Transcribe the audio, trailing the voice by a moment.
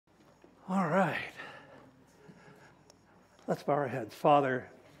All right. Let's bow our heads. Father,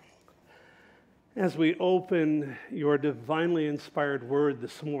 as we open your divinely inspired word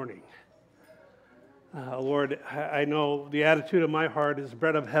this morning, Lord, I know the attitude of my heart is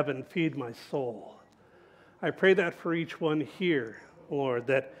bread of heaven, feed my soul. I pray that for each one here, Lord,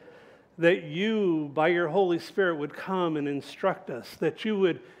 that you, by your Holy Spirit, would come and instruct us, that you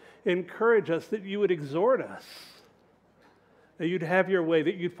would encourage us, that you would exhort us, that you'd have your way,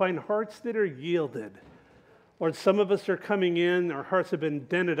 that you'd find hearts that are yielded. Lord, some of us are coming in, our hearts have been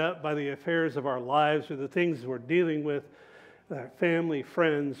dented up by the affairs of our lives or the things we're dealing with, family,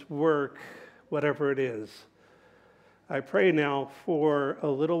 friends, work, whatever it is. I pray now for a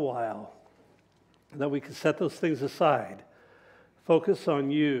little while that we can set those things aside, focus on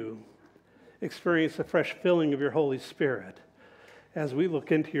you, experience a fresh filling of your Holy Spirit as we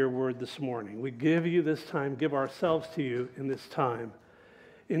look into your word this morning. We give you this time, give ourselves to you in this time.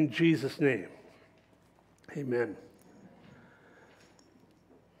 In Jesus' name, amen.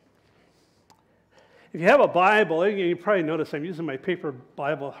 If you have a Bible, you probably notice I'm using my paper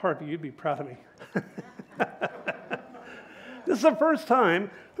Bible. Harvey, you'd be proud of me. This is the first time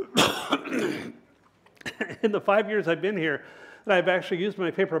in the 5 years I've been here that I've actually used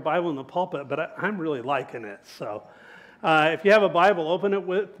my paper Bible in the pulpit, but I'm really liking it. So if you have a Bible, open it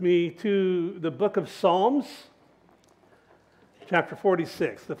with me to the book of Psalms, chapter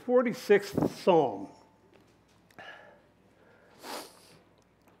 46, the 46th Psalm.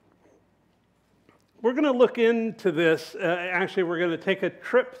 We're going to look into this. Actually, we're going to take a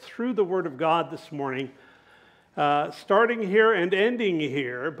trip through the Word of God this morning, starting here and ending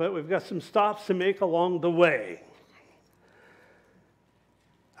here, but we've got some stops to make along the way.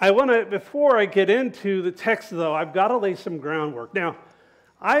 Before I get into the text, though, I've got to lay some groundwork. Now,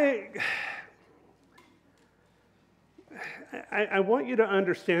 I want you to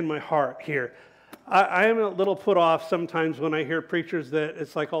understand my heart here. I am a little put off sometimes when I hear preachers that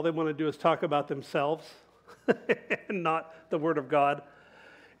it's like all they want to do is talk about themselves and not the Word of God.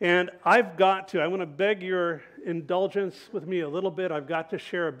 And I want to beg your indulgence with me a little bit. I've got to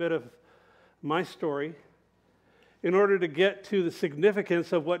share a bit of my story in order to get to the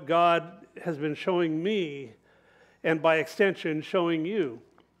significance of what God has been showing me, and by extension, showing you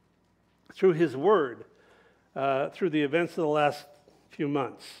through His Word, through the events of the last few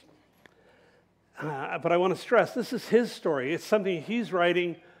months. But I want to stress, this is His story. It's something He's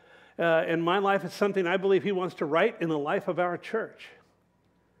writing in my life. It's something I believe He wants to write in the life of our church.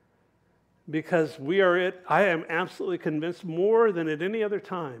 Because I am absolutely convinced more than at any other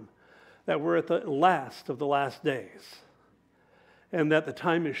time that we're at the last of the last days, and that the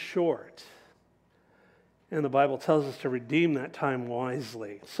time is short. And the Bible tells us to redeem that time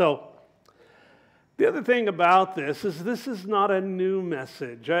wisely. So, the other thing about this is not a new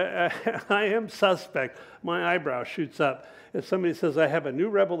message. I am suspect. My eyebrow shoots up if somebody says, I have a new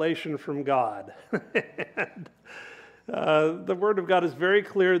revelation from God. And, the Word of God is very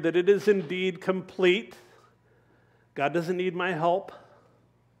clear that it is indeed complete. God doesn't need my help.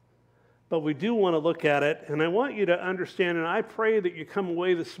 But we do want to look at it, and I want you to understand, and I pray that you come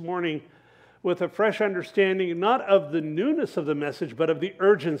away this morning with a fresh understanding, not of the newness of the message, but of the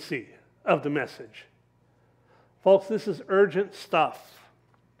urgency of the message. Folks, this is urgent stuff,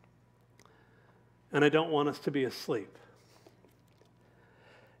 and I don't want us to be asleep.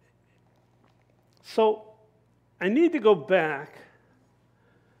 So I need to go back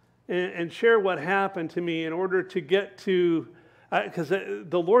and share what happened to me in order to get to because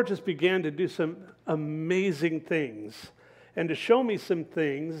the Lord just began to do some amazing things and to show me some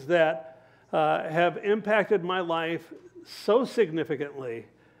things that have impacted my life so significantly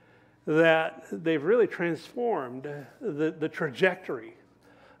that they've really transformed the trajectory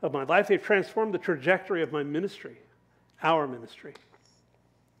of my life. They've transformed the trajectory of my ministry, our ministry.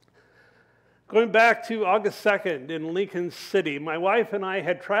 Going back to August 2nd in Lincoln City, my wife and I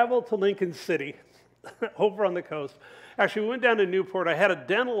had traveled to Lincoln City over on the coast. Actually, we went down to Newport. I had a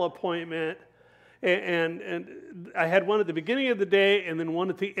dental appointment, and I had one at the beginning of the day and then one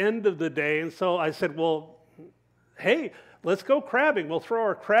at the end of the day. And so I said, well, hey, let's go crabbing. We'll throw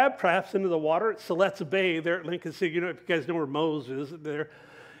our crab traps into the water at Siletz Bay there at Lincoln City. You know, if you guys know where Moe's is there.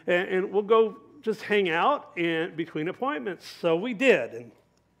 And we'll go just hang out in between appointments. So we did. And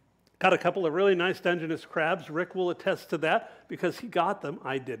got a couple of really nice Dungeness crabs. Rick will attest to that because he got them.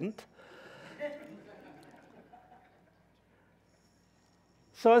 I didn't.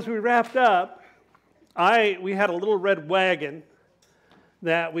 So as we wrapped up, we had a little red wagon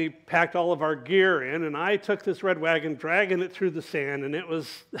that we packed all of our gear in, and I took this red wagon, dragging it through the sand, and it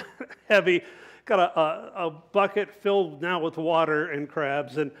was heavy. Got a bucket filled now with water and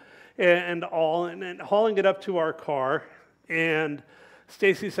crabs, and and all, and hauling it up to our car. And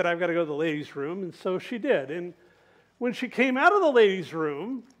Stacy said, I've got to go to the ladies' room, and so she did. And when she came out of the ladies'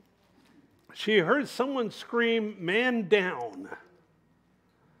 room, she heard someone scream, "Man down."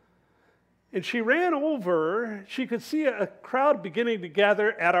 And she ran over. She could see a crowd beginning to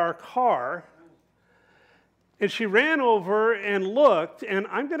gather at our car. And she ran over and looked, and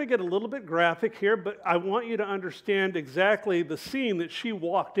I'm going to get a little bit graphic here, but I want you to understand exactly the scene that she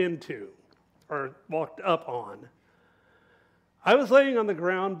walked into, or walked up on. I was laying on the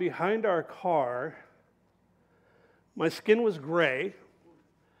ground behind our car. My skin was gray.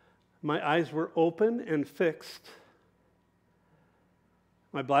 My eyes were open and fixed.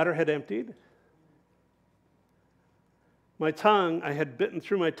 My bladder had emptied. My tongue, I had bitten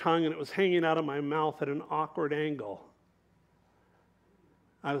through my tongue and it was hanging out of my mouth at an awkward angle.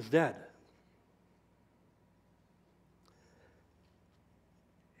 I was dead.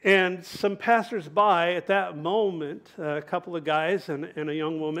 And some passers-by at that moment, a couple of guys and a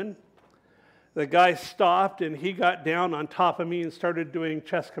young woman, the guy stopped and he got down on top of me and started doing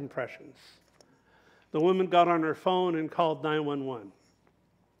chest compressions. The woman got on her phone and called 911.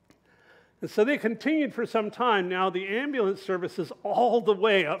 And so they continued for some time. Now the ambulance service is all the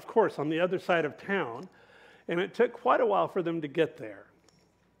way, of course, on the other side of town, and it took quite a while for them to get there.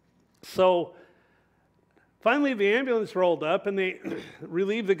 So finally the ambulance rolled up and they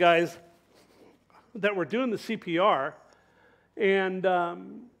relieved the guys that were doing the CPR, and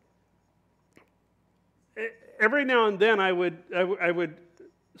every now and then I would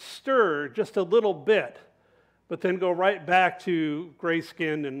stir just a little bit, but then go right back to gray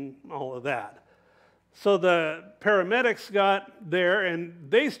skin and all of that. So the paramedics got there and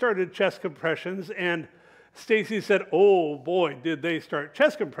they started chest compressions, and Stacy said, oh boy, did they start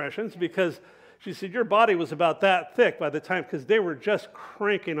chest compressions, because she said your body was about that thick by the time, because they were just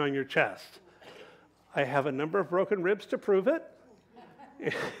cranking on your chest. I have a number of broken ribs to prove it,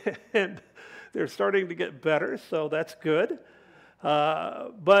 and they're starting to get better, so that's good.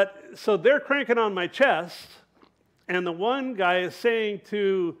 But so they're cranking on my chest, and the one guy is saying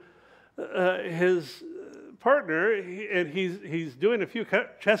to his partner, and he's doing a few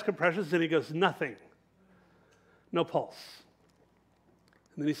chest compressions, and he goes, nothing. No pulse.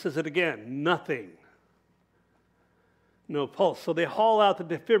 And then he says it again, nothing. No pulse. So they haul out the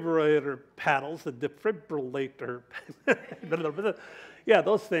defibrillator paddles, the defibrillator, yeah,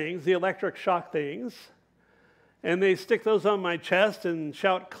 those things, the electric shock things, and they stick those on my chest and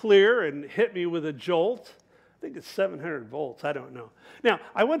shout clear and hit me with a jolt. I think it's 700 volts, I don't know. Now,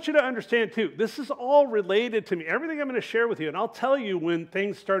 I want you to understand too, this is all related to me. Everything I'm going to share with you, and I'll tell you when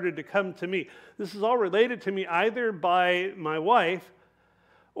things started to come to me. This is all related to me either by my wife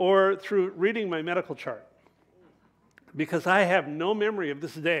or through reading my medical chart, because I have no memory of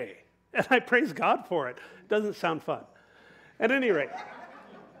this day, and I praise God for it. It doesn't sound fun. At any rate,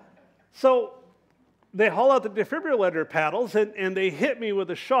 so they haul out the defibrillator paddles, and they hit me with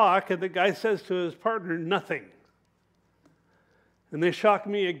a shock, and the guy says to his partner, nothing. And they shock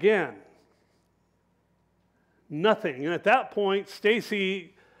me again. Nothing. And at that point,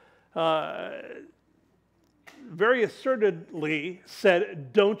 Stacy very assertively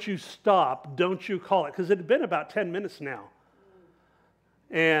said, don't you stop, don't you call it, because it had been about 10 minutes now.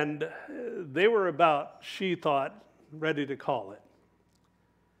 And they were about, she thought, ready to call it.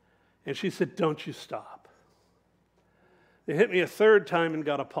 And she said, don't you stop. They hit me a third time and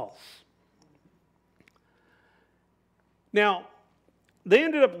got a pulse. Now, they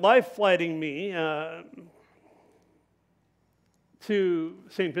ended up life-flighting me to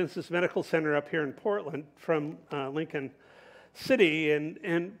St. Vincent's Medical Center up here in Portland from Lincoln City.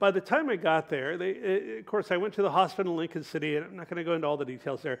 And by the time I got there, of course, I went to the hospital in Lincoln City, and I'm not going to go into all the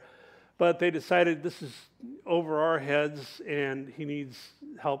details there, but they decided this is over our heads, and he needs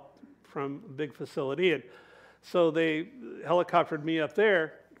help from a big facility. And so they helicoptered me up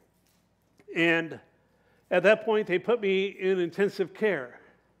there, and at that point they put me in intensive care.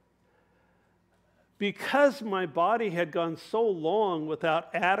 Because my body had gone so long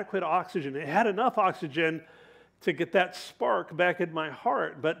without adequate oxygen, it had enough oxygen to get that spark back in my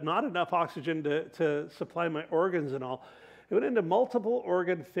heart, but not enough oxygen to supply my organs and all. It went into multiple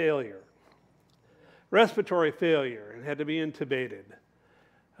organ failure, respiratory failure, and had to be intubated.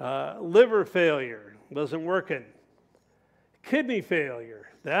 Liver failure, wasn't working. Kidney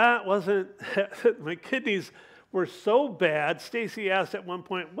failure, that wasn't, my kidneys were so bad. Stacy asked at one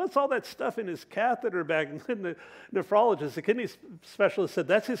point, what's all that stuff in his catheter bag? And the nephrologist, the kidney specialist said,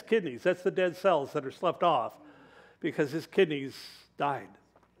 that's his kidneys. That's the dead cells that are sloughed off because his kidneys died.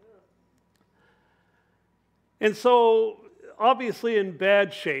 And so, obviously in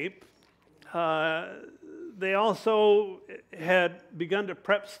bad shape, they also had begun to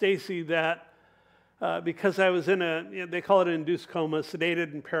prep Stacy that because I was in they call it an induced coma,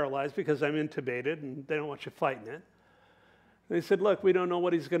 sedated and paralyzed because I'm intubated and they don't want you fighting it. They said, look, we don't know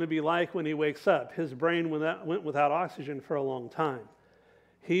what he's going to be like when he wakes up. His brain went without oxygen for a long time.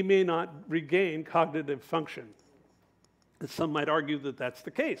 He may not regain cognitive function. And some might argue that that's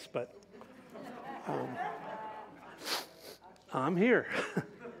the case, but I'm here.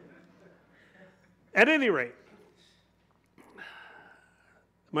 At any rate,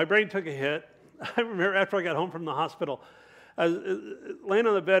 my brain took a hit. I remember after I got home from the hospital, I was laying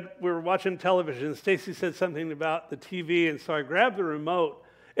on the bed, we were watching television, and Stacy said something about the TV, and so I grabbed the remote,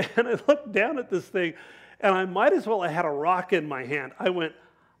 and I looked down at this thing, and I might as well have had a rock in my hand. I went,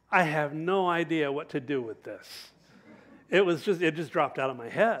 I have no idea what to do with this. It just dropped out of my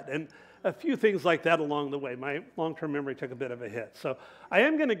head. And a few things like that along the way. My long-term memory took a bit of a hit. So I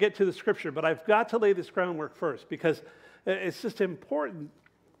am going to get to the scripture, but I've got to lay this groundwork first because it's just important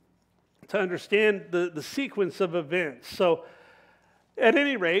to understand the sequence of events. So at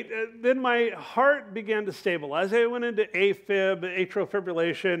any rate, then my heart began to stabilize. I went into AFib, atrial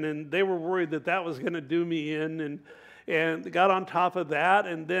fibrillation, and they were worried that that was going to do me in, and got on top of that,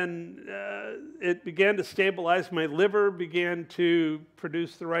 and then it began to stabilize. My liver began to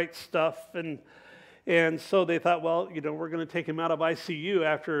produce the right stuff, and so they thought, well, we're going to take him out of ICU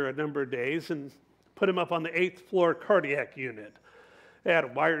after a number of days and put him up on the 8th floor cardiac unit. They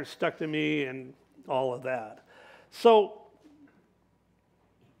had wires stuck to me and all of that. So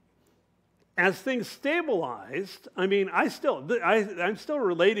as things stabilized, I'm still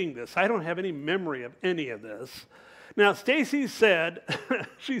relating this. I don't have any memory of any of this. Now, Stacy said,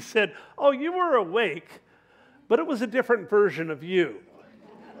 she said, oh, you were awake, but it was a different version of you.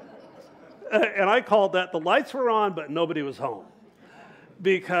 And I called that the lights were on, but nobody was home.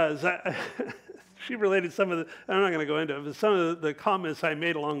 Because she related some of the, I'm not going to go into it, but some of the comments I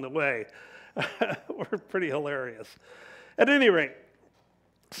made along the way were pretty hilarious. At any rate,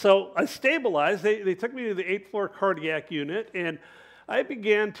 so I stabilized. They took me to the 8th floor cardiac unit, and I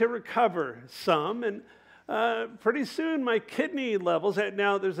began to recover some, and pretty soon my kidney levels,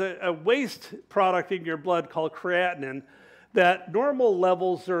 now there's a waste product in your blood called creatinine that normal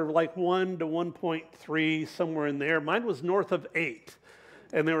levels are like 1 to 1.3, somewhere in there. Mine was north of 8.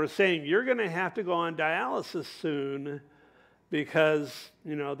 And they were saying, you're going to have to go on dialysis soon because,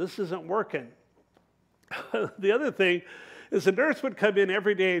 this isn't working. The other thing is the nurse would come in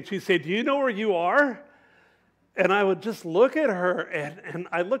every day and she'd say, do you know where you are? And I would just look at her, and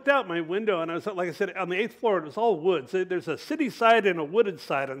I looked out my window, and I was, like I said, on the 8th floor, it was all woods. There's a city side and a wooded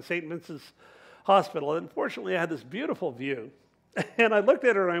side on St. Vincent's Hospital. And fortunately, I had this beautiful view. And I looked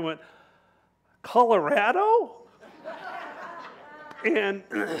at her, and I went, Colorado? And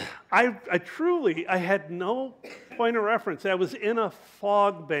I had no point of reference. I was in a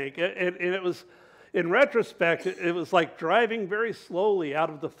fog bank, and it was, in retrospect, it was like driving very slowly out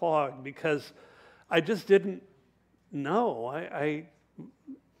of the fog because I just didn't know.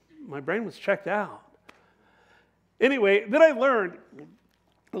 My brain was checked out. Anyway, then I learned,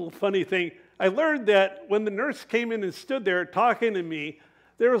 a little funny thing, I learned that when the nurse came in and stood there talking to me,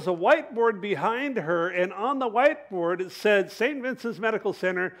 there was a whiteboard behind her, and on the whiteboard it said, St. Vincent's Medical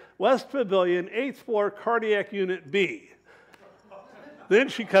Center, West Pavilion, 8th floor, cardiac unit B. Then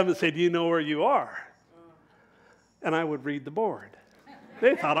she'd come and say, do you know where you are? And I would read the board.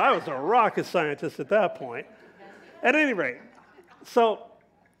 They thought I was a rocket scientist at that point. At any rate, so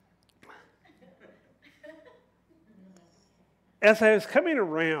as I was coming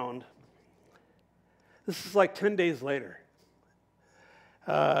around, this is like 10 days later,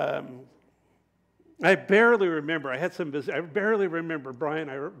 I barely remember. I had some visit. I barely remember Brian.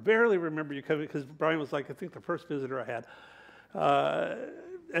 I barely remember you coming because Brian was like, I think the first visitor I had.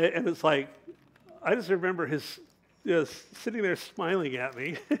 And it's like, I just remember his sitting there smiling at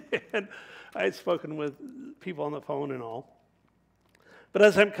me. And I had spoken with people on the phone and all. But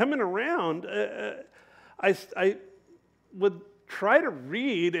as I'm coming around, I would try to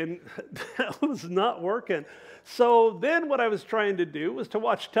read, and that was not working. So then what I was trying to do was to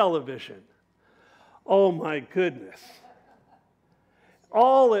watch television. Oh my goodness.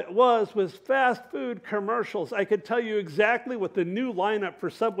 All it was fast food commercials. I could tell you exactly what the new lineup for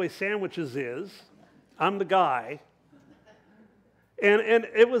Subway sandwiches is. I'm the guy. And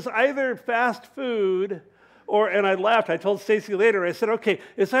it was either fast food and I laughed. I told Stacy later, I said, okay,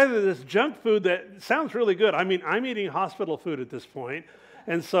 it's either this junk food that sounds really good. I'm eating hospital food at this point.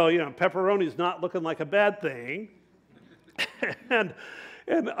 And so, pepperoni's not looking like a bad thing. and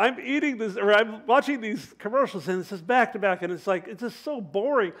I'm eating this, or I'm watching these commercials, and it's just back to back, and it's like, it's just so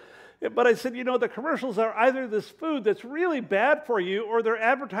boring. But I said, the commercials are either this food that's really bad for you, or they're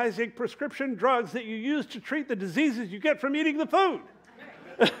advertising prescription drugs that you use to treat the diseases you get from eating the food.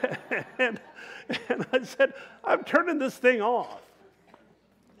 and I said, I'm turning this thing off.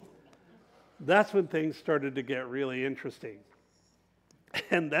 That's when things started to get really interesting.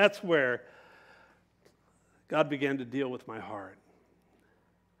 And that's where God began to deal with my heart.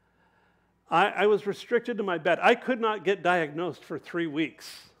 I was restricted to my bed. I could not get diagnosed for 3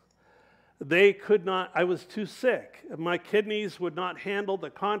 weeks. They could not, I was too sick. My kidneys would not handle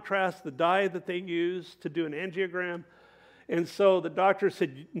the contrast, the dye that they use to do an angiogram. And so the doctor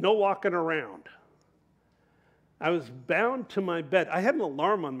said, no walking around. I was bound to my bed. I had an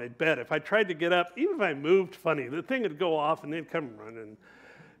alarm on my bed. If I tried to get up, even if I moved funny, the thing would go off and they'd come running.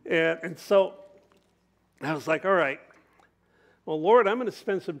 And so I was like, all right, well, Lord, I'm going to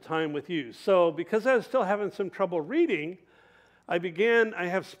spend some time with you. So because I was still having some trouble reading, I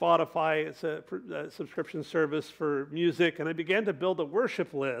have Spotify. It's a subscription service for music, and I began to build a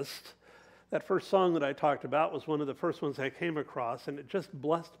worship list. That first song that I talked about was one of the first ones I came across, and it just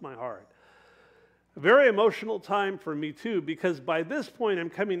blessed my heart. A very emotional time for me, too, because by this point, I'm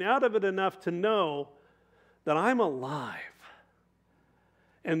coming out of it enough to know that I'm alive.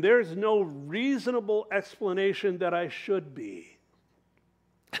 And there's no reasonable explanation that I should be.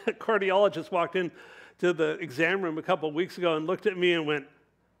 A cardiologist walked in to the exam room a couple of weeks ago and looked at me and went,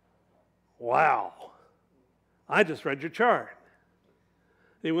 wow, I just read your chart.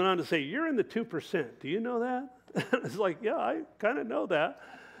 He went on to say, you're in the 2%. Do you know that? I was like, yeah, I kind of know that.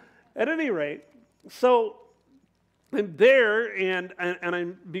 At any rate, so I'm there and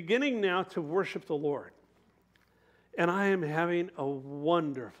I'm beginning now to worship the Lord. And I am having a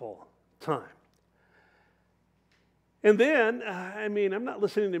wonderful time. And then, I'm not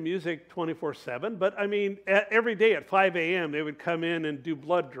listening to music 24/7, but every day at 5 a.m. they would come in and do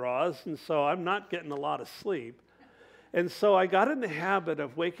blood draws, and so I'm not getting a lot of sleep. And so I got in the habit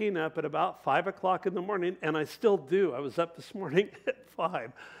of waking up at about 5 o'clock in the morning, and I still do. I was up this morning at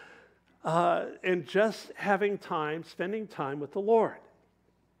 5, and just spending time with the Lord.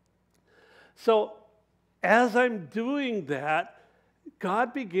 So as I'm doing that,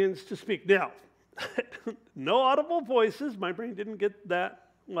 God begins to speak. Now, no audible voices. My brain didn't get that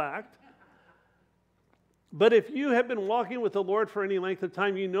whacked. But if you have been walking with the Lord for any length of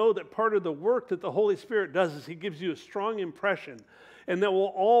time, you know that part of the work that the Holy Spirit does is He gives you a strong impression, and that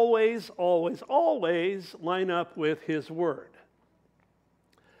will always, always, always line up with His Word.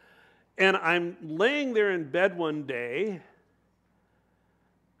 And I'm laying there in bed one day,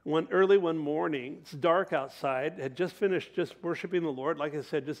 early one morning. It's dark outside. Had just finished just worshiping the Lord. Like I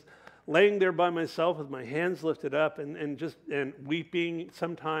said, just laying there by myself with my hands lifted up and weeping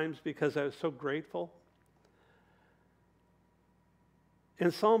sometimes because I was so grateful.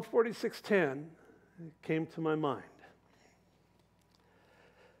 And Psalm 46:10 came to my mind.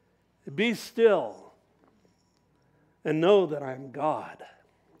 Be still and know that I am God.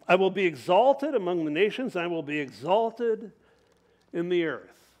 I will be exalted among the nations, and I will be exalted in the earth.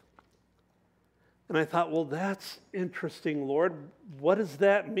 And I thought, well, that's interesting, Lord. What does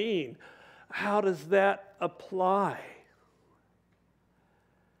that mean? How does that apply?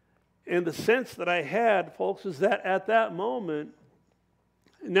 And the sense that I had, folks, was that at that moment,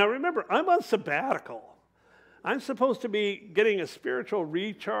 now remember, I'm on sabbatical. I'm supposed to be getting a spiritual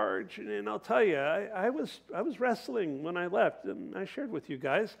recharge, and I'll tell you, I was wrestling when I left, and I shared with you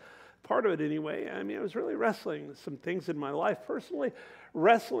guys, part of it anyway. I was really wrestling with some things in my life personally,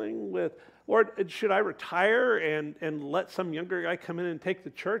 wrestling with, Lord, should I retire and let some younger guy come in and take the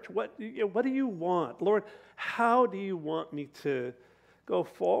church? What do you want? Lord, how do you want me to go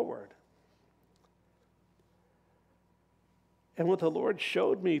forward? And what the Lord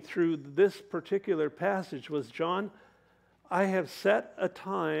showed me through this particular passage was, John, I have set a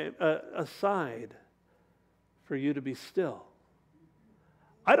time aside for you to be still.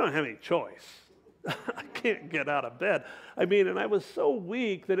 I don't have any choice. I can't get out of bed. And I was so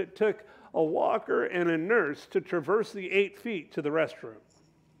weak that it took a walker and a nurse to traverse the 8 feet to the restroom.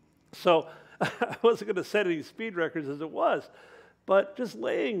 So I wasn't going to set any speed records as it was. But just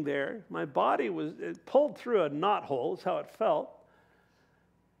laying there, my body was pulled through a knothole, is how it felt.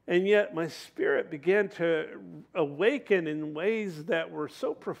 And yet my spirit began to awaken in ways that were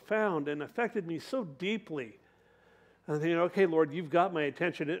so profound and affected me so deeply. And I'm thinking, okay, Lord, you've got my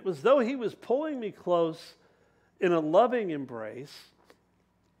attention. It was as though He was pulling me close in a loving embrace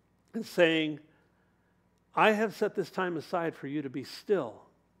and saying, I have set this time aside for you to be still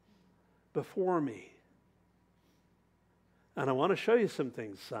before me. And I want to show you some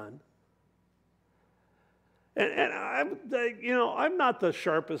things, son. And I'm, I'm not the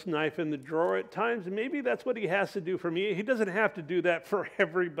sharpest knife in the drawer at times. Maybe that's what he has to do for me. He doesn't have to do that for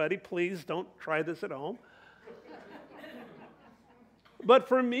everybody. Please don't try this at home. But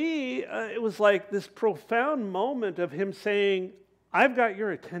for me, it was like this profound moment of him saying, I've got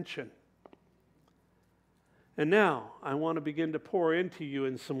your attention. And now I want to begin to pour into you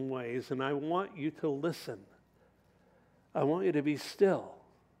in some ways, and I want you to listen. I want you to be still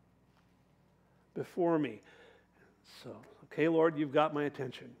before me. So, okay, Lord, you've got my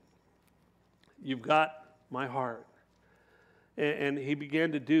attention. You've got my heart. And he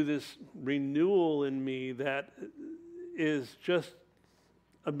began to do this renewal in me that is just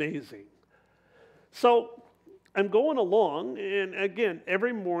amazing. So I'm going along, and again,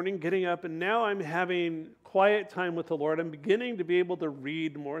 every morning getting up, and now I'm having quiet time with the Lord. I'm beginning to be able to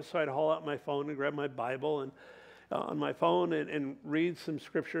read more, so I'd haul out my phone and grab my Bible and on my phone and read some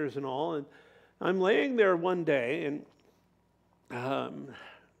scriptures and all. And I'm laying there one day, and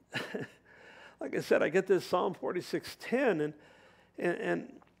like I said, I get this Psalm 46:10,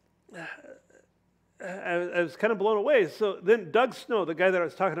 and I was kind of blown away. So then Doug Snow, the guy that I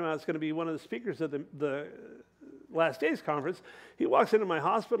was talking about, is going to be one of the speakers of the Last Days conference. He walks into my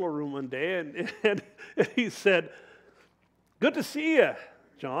hospital room one day, and he said, "Good to see you,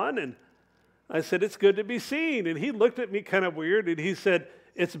 John." And I said, "It's good to be seen." And he looked at me kind of weird, and he said,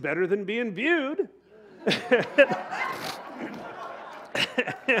 "It's better than being viewed."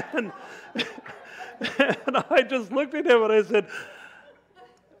 and I just looked at him and I said,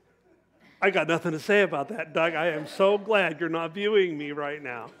 "I got nothing to say about that, Doug. I am so glad you're not viewing me right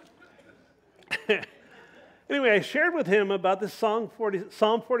now." Anyway, I shared with him about this Psalm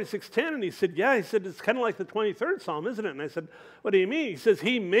 46:10, and he said, "Yeah," he said, "it's kind of like the 23rd Psalm, isn't it?" And I said, "What do you mean?" He says,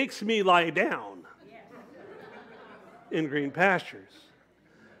 "He makes me lie down in green pastures."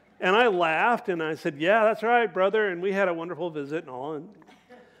 And I laughed, and I said, "Yeah, that's right, brother." And we had a wonderful visit and all.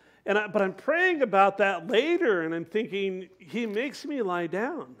 But I'm praying about that later, and I'm thinking, he makes me lie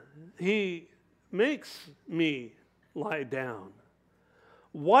down. He makes me lie down.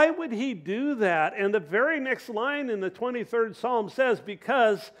 Why would he do that? And the very next line in the 23rd Psalm says,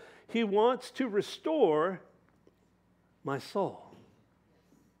 because he wants to restore my soul.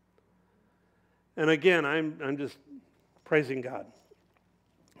 And again, I'm just praising God.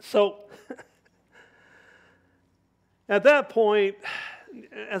 So at that point,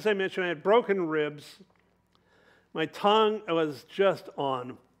 as I mentioned, I had broken ribs. My tongue was just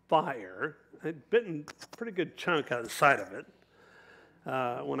on fire. I'd bitten a pretty good chunk out of the side of it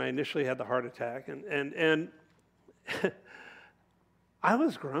when I initially had the heart attack. And I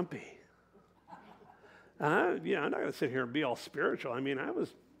was grumpy. I'm not going to sit here and be all spiritual. I mean, I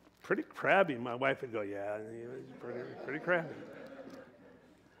was pretty crabby. My wife would go, "Yeah, he was pretty crabby."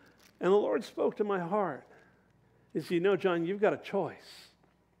 And the Lord spoke to my heart. He said, John, you've got a choice.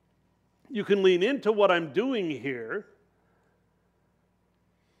 You can lean into what I'm doing here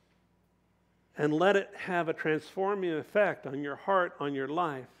and let it have a transforming effect on your heart, on your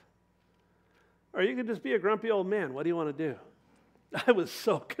life. Or you can just be a grumpy old man. What do you want to do? I was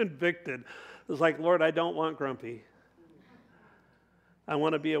so convicted. It was like, Lord, I don't want grumpy. I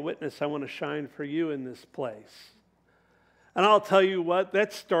want to be a witness. I want to shine for you in this place. And I'll tell you what,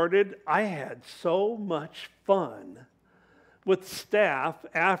 that started, I had so much fun with staff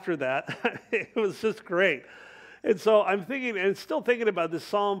after that. It was just great. And so I'm thinking, and still thinking about this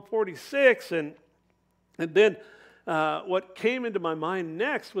Psalm 46, and then what came into my mind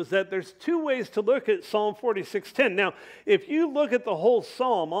next was that there's two ways to look at Psalm 46:10. Now, if you look at the whole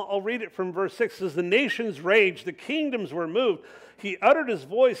psalm, I'll read it from verse 6. It says, "The nations raged, the kingdoms were moved. He uttered his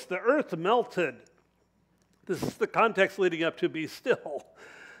voice, the earth melted." This is the context leading up to "Be still."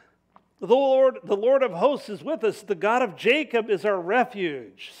 The Lord of hosts is with us. The God of Jacob is our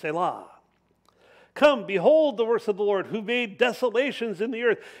refuge. Selah. Come, behold the works of the Lord, who made desolations in the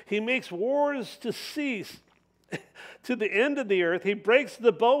earth. He makes wars to cease to the end of the earth. He breaks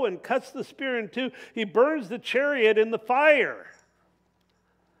the bow and cuts the spear in two. He burns the chariot in the fire.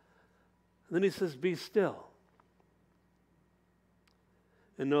 And then he says, "Be still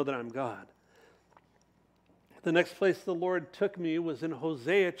and know that I'm God." The next place the Lord took me was in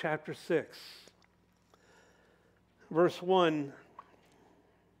Hosea chapter 6. Verse 1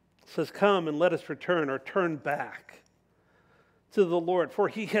 says, "Come and let us return," or turn back to the Lord. "For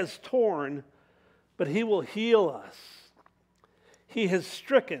he has torn, but he will heal us. He has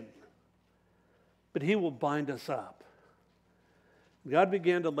stricken, but he will bind us up." God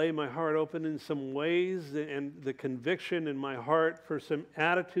began to lay my heart open in some ways, and the conviction in my heart for some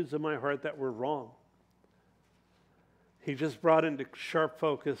attitudes of my heart that were wrong. he just brought into sharp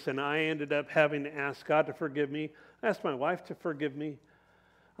focus, and I ended up having to ask God to forgive me. I asked my wife to forgive me.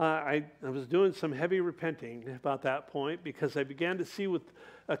 I was doing some heavy repenting about that point because I began to see with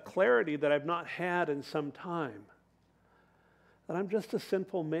a clarity that I've not had in some time that I'm just a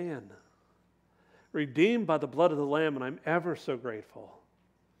sinful man, redeemed by the blood of the Lamb, and I'm ever so grateful.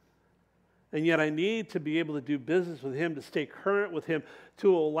 And yet I need to be able to do business with him, to stay current with him,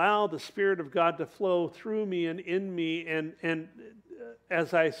 to allow the Spirit of God to flow through me and in me. And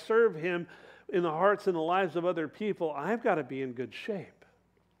as I serve him in the hearts and the lives of other people, I've got to be in good shape.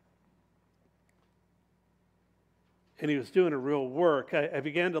 And he was doing a real work. I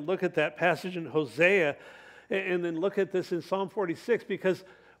began to look at that passage in Hosea and then look at this in Psalm 46, because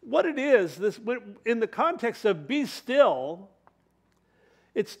what it is, this in the context of be still,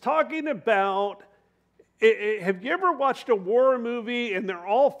 it's talking about, have you ever watched a war movie and they're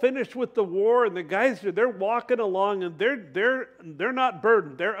all finished with the war and the guys, they're walking along and they're not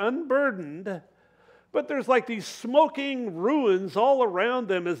burdened, they're unburdened, but there's like these smoking ruins all around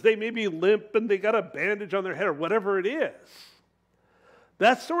them as they maybe limp and they got a bandage on their head or whatever it is.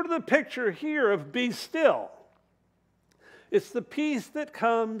 That's sort of the picture here of be still. It's the peace that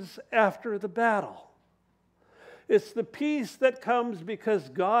comes after the battle. It's the peace that comes because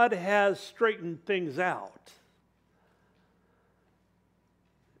God has straightened things out.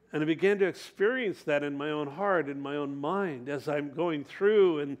 And I began to experience that in my own heart, in my own mind, as I'm going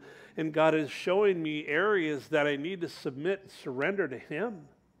through, and God is showing me areas that I need to submit and surrender to him.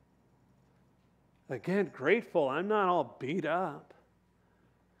 Again, grateful. I'm not all beat up.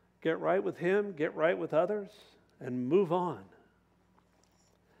 Get right with him, get right with others, and move on.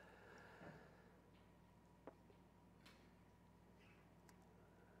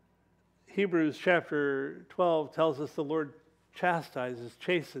 Hebrews chapter 12 tells us the Lord chastises,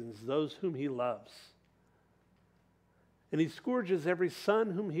 chastens those whom he loves. And he scourges every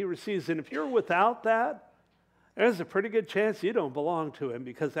son whom he receives. And if you're without that, there's a pretty good chance you don't belong to him,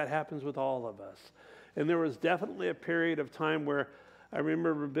 because that happens with all of us. And there was definitely a period of time where I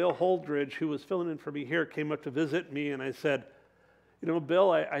remember Bill Holdridge, who was filling in for me here, came up to visit me, and I said, you know,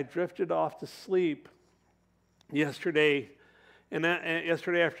 Bill, I drifted off to sleep yesterday. And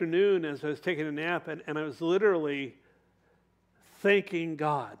yesterday afternoon, as I was taking a nap, and I was literally thanking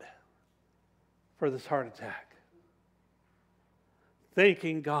God for this heart attack.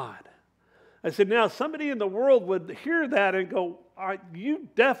 Thanking God. I said, now somebody in the world would hear that and go, you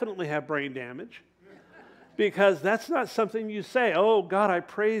definitely have brain damage, because that's not something you say. Oh, God, I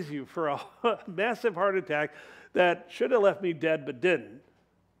praise you for a massive heart attack that should have left me dead but didn't.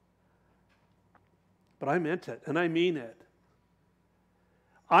 But I meant it, and I mean it.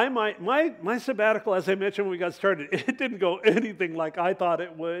 My sabbatical, as I mentioned when we got started, it didn't go anything like I thought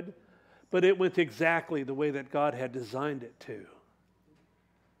it would, but it went exactly the way that God had designed it to.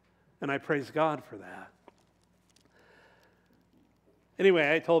 And I praise God for that.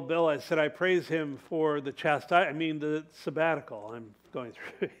 Anyway, I told Bill, I said, I praise him for the sabbatical I'm going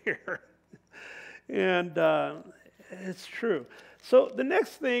through here. And it's true. So the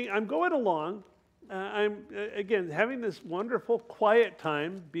next thing, I'm going along. I'm, again, having this wonderful quiet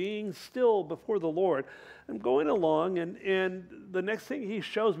time, being still before the Lord. I'm going along, and the next thing he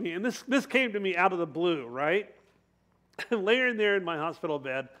shows me, and this came to me out of the blue, right? I'm laying there in my hospital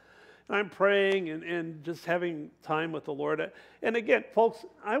bed, and I'm praying and just having time with the Lord. And again, folks,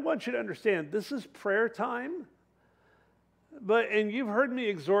 I want you to understand, this is prayer time. And you've heard me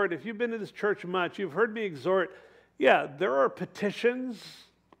exhort, if you've been to this church much, you've heard me exhort, yeah, there are petitions.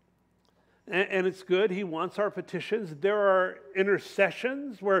 And it's good. He wants our petitions. There are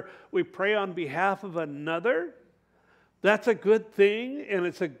intercessions where we pray on behalf of another. That's a good thing, and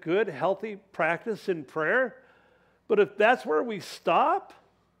it's a good, healthy practice in prayer. But if that's where we stop,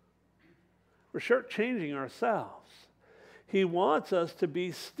 we're shortchanging ourselves. He wants us to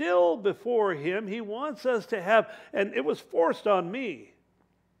be still before him. He wants us to have, and it was forced on me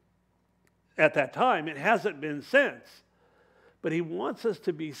at that time. It hasn't been since. But he wants us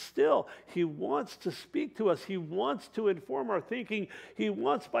to be still. He wants to speak to us. He wants to inform our thinking. He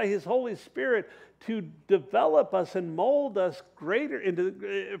wants, by his Holy Spirit, to develop us and mold us further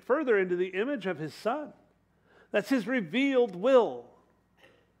into the image of his Son. That's his revealed will.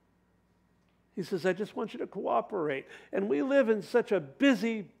 He says, I just want you to cooperate. And we live in such a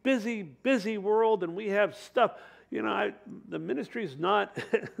busy, busy, busy world, and we have stuff. You know, the ministry's not...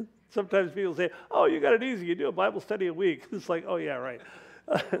 Sometimes people say, oh, you got it easy. You do a Bible study a week. It's like, oh, yeah, right.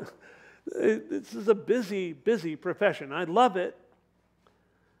 This is a busy, busy profession. I love it.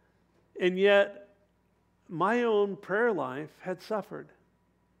 And yet, my own prayer life had suffered.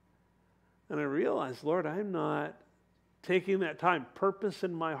 And I realized, Lord, I'm not taking that time, purpose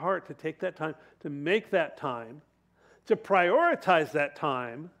in my heart to take that time, to make that time, to prioritize that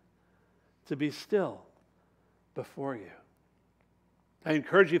time, to be still before you. I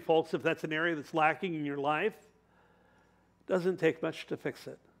encourage you folks, if that's an area that's lacking in your life, it doesn't take much to fix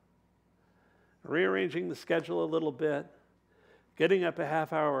it. Rearranging the schedule a little bit, getting up a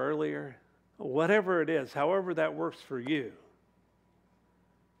half hour earlier, whatever it is, however that works for you,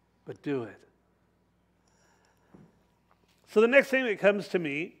 but do it. So the next thing that comes to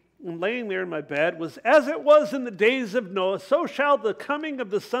me, when laying there in my bed, was, as it was in the days of Noah, so shall the coming of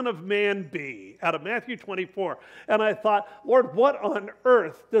the Son of Man be, out of Matthew 24. And I thought, Lord, what on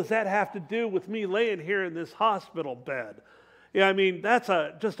earth does that have to do with me laying here in this hospital bed? Yeah, I mean, that's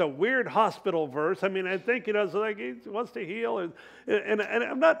just a weird hospital verse. I mean, I think, it's like he wants to heal. And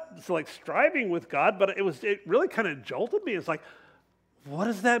I'm not like striving with God, but it really kind of jolted me. It's like, what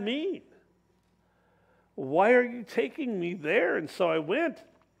does that mean? Why are you taking me there? And so I went.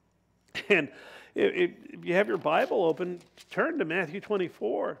 And if you have your Bible open, turn to Matthew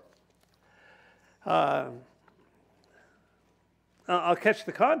 24. I'll catch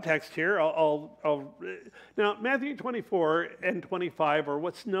the context here. Now, Matthew 24 and 25 are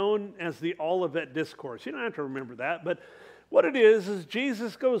what's known as the Olivet Discourse. You don't have to remember that, but what it is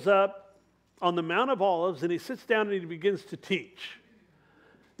Jesus goes up on the Mount of Olives and he sits down and he begins to teach.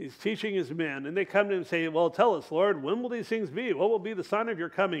 He's teaching his men, and they come to him and say, well, tell us, Lord, when will these things be? What will be the sign of your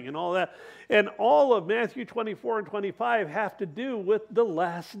coming and all that? And all of Matthew 24 and 25 have to do with the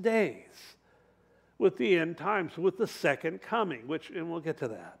last days, with the end times, with the second coming, and we'll get to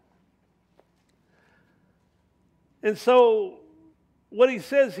that. And so what he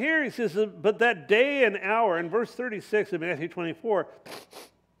says here, he says, but that day and hour, in verse 36 of Matthew 24,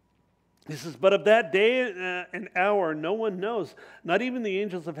 he says, but of that day and hour no one knows, not even the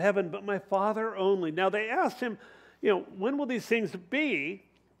angels of heaven, but my Father only. Now they asked him, when will these things be?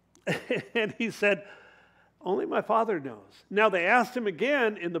 And he said, only my Father knows. Now they asked him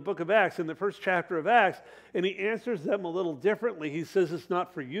again in the book of Acts, in the first chapter of Acts, and he answers them a little differently. He says, it's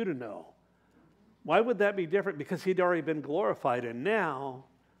not for you to know. Why would that be different? Because he'd already been glorified, and now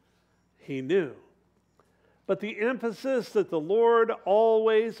he knew. But the emphasis that the Lord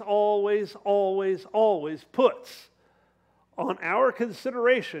always, always, always, always puts on our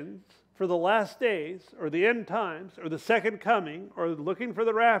considerations for the last days or the end times or the second coming or looking for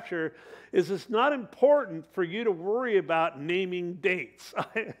the rapture is it's not important for you to worry about naming dates.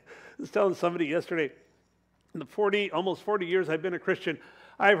 I was telling somebody yesterday, in the almost 40 years I've been a Christian,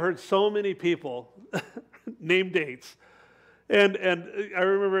 I've heard so many people name dates. And I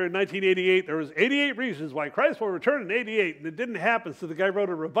remember in 1988, there was 88 reasons why Christ will return in 88, and it didn't happen. So the guy wrote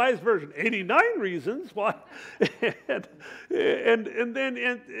a revised version, 89 reasons why, and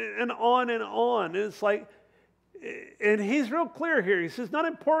on and on. And it's like, and he's real clear here. He says, not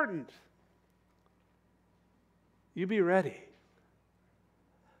important. You be ready.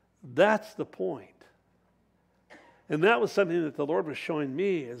 That's the point. And that was something that the Lord was showing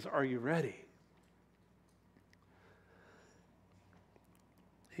me is, are you ready?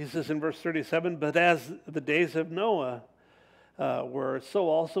 He says in verse 37, but as the days of Noah were, so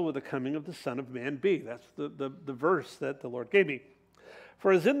also will the coming of the Son of Man be. That's the verse that the Lord gave me.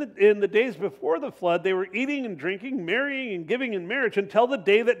 For as in the days before the flood, they were eating and drinking, marrying and giving in marriage until the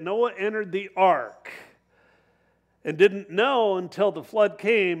day that Noah entered the ark, and didn't know until the flood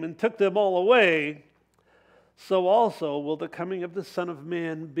came and took them all away, so also will the coming of the Son of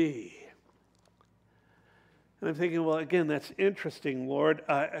Man be. And I'm thinking, well, again, that's interesting, Lord.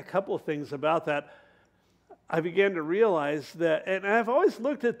 A couple of things about that. I began to realize that, and I've always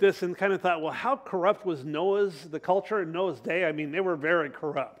looked at this and kind of thought, well, how corrupt was the culture in Noah's day? I mean, they were very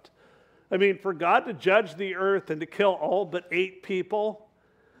corrupt. I mean, for God to judge the earth and to kill all but 8 people,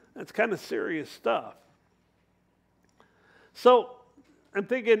 that's kind of serious stuff. So I'm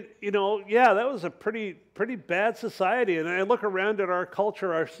thinking, yeah, that was a pretty bad society. And I look around at our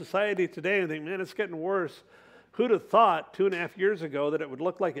culture, our society today, and think, man, it's getting worse. Who'd have thought 2.5 years ago that it would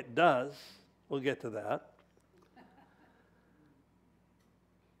look like it does? We'll get to that.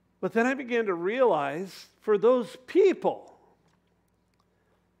 But then I began to realize for those people,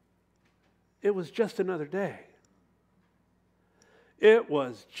 it was just another day. It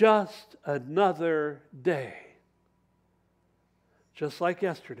was just another day. Just like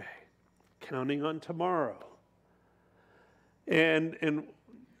yesterday, counting on tomorrow. And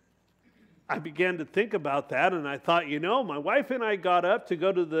I began to think about that, and I thought, my wife and I got up to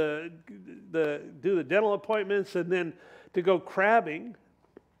go to do the dental appointments and then to go crabbing.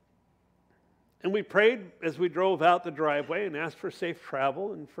 And we prayed as we drove out the driveway and asked for safe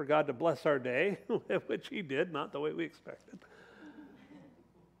travel and for God to bless our day, which he did, not the way we expected.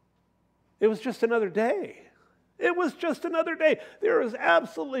 It was just another day. It was just another day. There was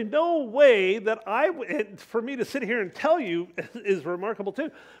absolutely no way that for me to sit here and tell you is remarkable too.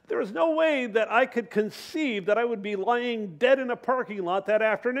 There was no way that I could conceive that I would be lying dead in a parking lot that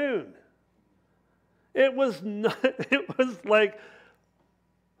afternoon. It was like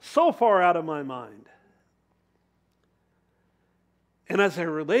so far out of my mind. And as I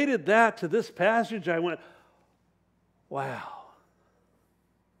related that to this passage, I went, wow.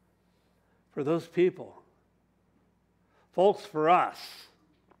 For those people, folks, for us,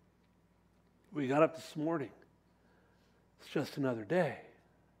 we got up this morning. It's just another day.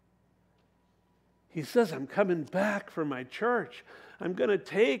 He says, I'm coming back for my church.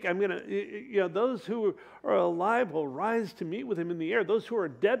 Those who are alive will rise to meet with him in the air. Those who are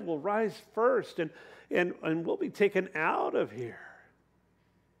dead will rise first, and we'll be taken out of here.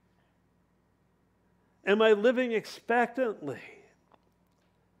 Am I living expectantly?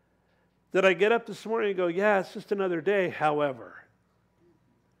 Did I get up this morning and go, yeah, it's just another day, however?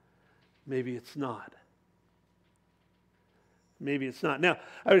 Maybe it's not. Maybe it's not. Now,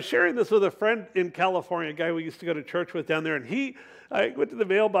 I was sharing this with a friend in California, a guy we used to go to church with down there, and I went to the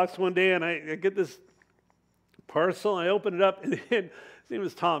mailbox one day, and I get this parcel, and I open it up, and his name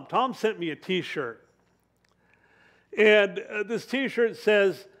was Tom. Tom sent me a T-shirt. And this T-shirt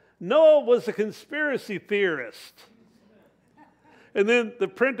says, Noah was a conspiracy theorist. And then the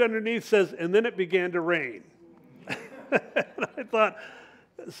print underneath says, and then it began to rain. And I thought,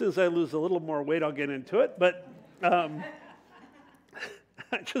 as soon as I lose a little more weight, I'll get into it. But I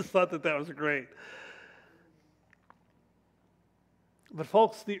just thought that was great. But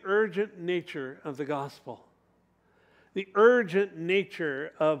folks, the urgent nature of the gospel, the urgent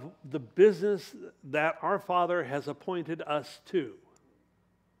nature of the business that our Father has appointed us to,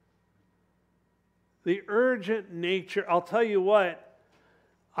 the urgent nature, I'll tell you what,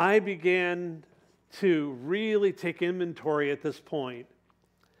 I began to really take inventory at this point.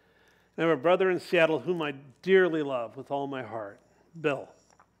 I have a brother in Seattle whom I dearly love with all my heart, Bill.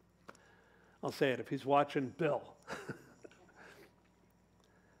 I'll say it, if he's watching, Bill.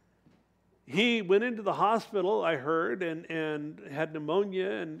 He went into the hospital, I heard, and had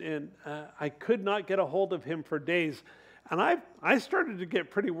pneumonia, and I could not get a hold of him for days. And I started to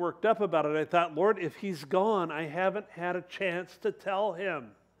get pretty worked up about it. I thought, Lord, if he's gone, I haven't had a chance to tell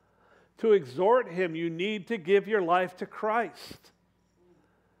him, to exhort him, you need to give your life to Christ.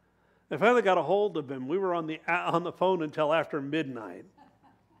 I finally got a hold of him. We were on the phone until after midnight.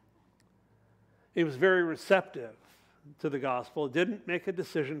 He was very receptive to the gospel, didn't make a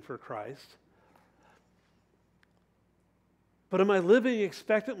decision for Christ. But am I living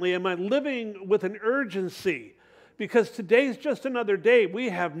expectantly? Am I living with an urgency? Because today's just another day. We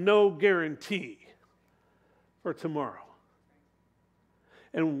have no guarantee for tomorrow.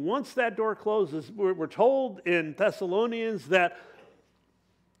 And once that door closes, we're told in Thessalonians that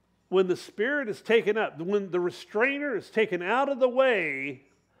when the Spirit is taken up, when the restrainer is taken out of the way,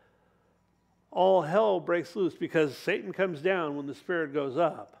 all hell breaks loose because Satan comes down when the Spirit goes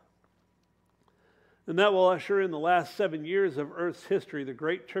up. And that will usher in the last 7 years of Earth's history, the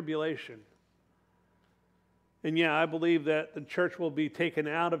Great Tribulation. And yeah, I believe that the church will be taken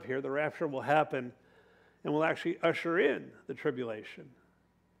out of here, the rapture will happen, and will actually usher in the tribulation.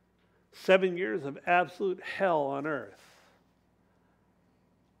 7 years of absolute hell on earth.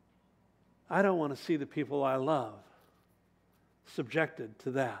 I don't want to see the people I love subjected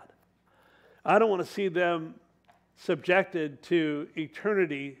to that. I don't want to see them subjected to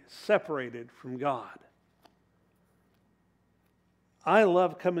eternity separated from God. I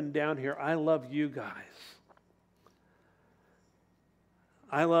love coming down here. I love you guys.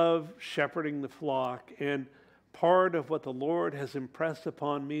 I love shepherding the flock, and part of what the Lord has impressed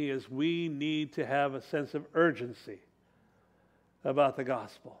upon me is we need to have a sense of urgency about the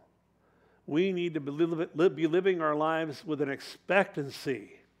gospel. We need to be living our lives with an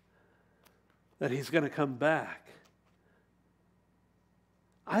expectancy that he's going to come back.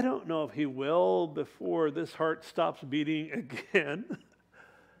 I don't know if he will before this heart stops beating again,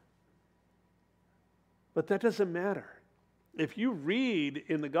 but that doesn't matter. If you read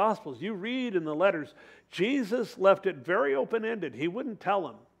in the Gospels, you read in the letters, Jesus left it very open-ended. He wouldn't tell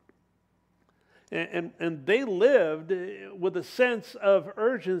them. And they lived with a sense of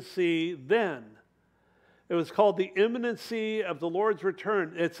urgency then. It was called the imminency of the Lord's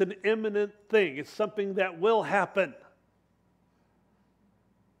return. It's an imminent thing. It's something that will happen.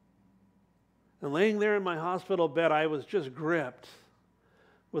 And laying there in my hospital bed, I was just gripped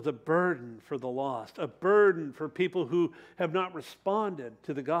with a burden for the lost, a burden for people who have not responded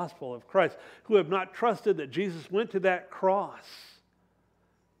to the gospel of Christ, who have not trusted that Jesus went to that cross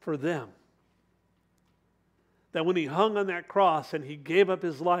for them. That when he hung on that cross and he gave up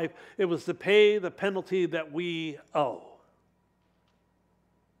his life, it was to pay the penalty that we owe.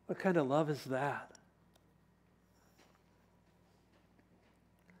 What kind of love is that?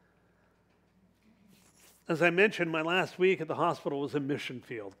 As I mentioned, my last week at the hospital was a mission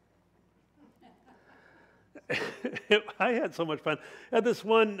field. I had so much fun. I had this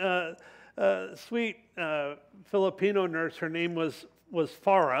one sweet Filipino nurse. Her name was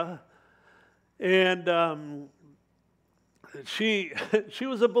Farah, and she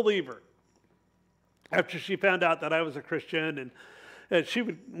was a believer. After she found out that I was a Christian, and she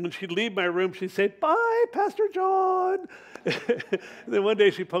would, when she'd leave my room, she'd say, "Bye, Pastor John." Then one day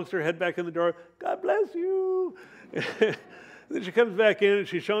she pokes her head back in the door, "God bless you." Then she comes back in and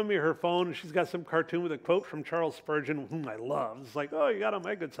she's showing me her phone, and she's got some cartoon with a quote from Charles Spurgeon, whom I love. It's like, oh, you got on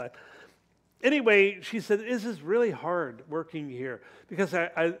my good side. Anyway, she said, "This is really hard working here because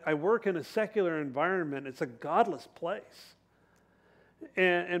I work in a secular environment. It's a godless place."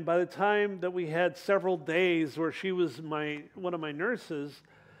 And by the time that we had several days where she was one of my nurses,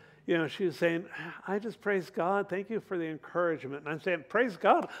 she was saying, "I just praise God. Thank you for the encouragement." And I'm saying, "Praise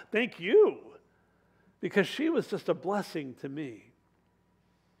God. Thank you." Because she was just a blessing to me.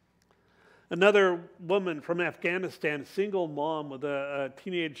 Another woman from Afghanistan, a single mom with a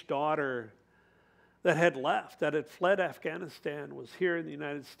teenage daughter that had fled Afghanistan, was here in the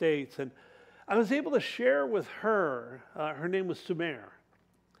United States. And I was able to share with her, her name was Sumer.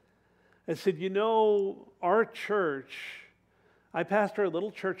 I said, our church, I pastor a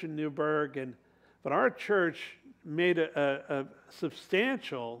little church in Newburgh, but our church made a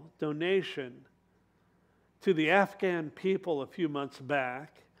substantial donation to the Afghan people a few months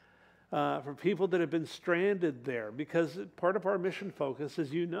back for people that have been stranded there, because part of our mission focus,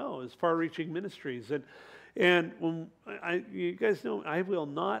 as you know, is far-reaching ministries. And when you guys know, I will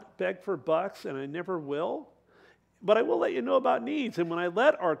not beg for bucks, and I never will, but I will let you know about needs. And when I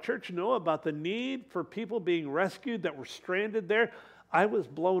let our church know about the need for people being rescued that were stranded there, I was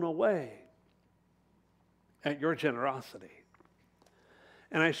blown away at your generosity.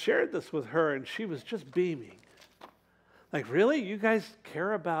 And I shared this with her, and she was just beaming. Like, really? You guys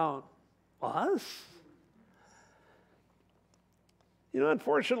care about us?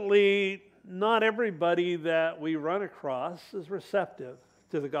 Unfortunately, not everybody that we run across is receptive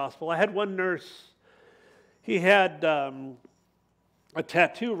to the gospel. I had one nurse, he had a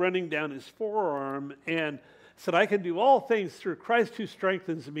tattoo running down his forearm, and said, "I can do all things through Christ who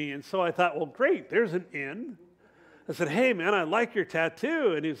strengthens me." And so I thought, well, great, there's an in. I said, "Hey, man, I like your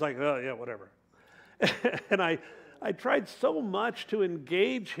tattoo." And he was like, "Oh, yeah, whatever." And I tried so much to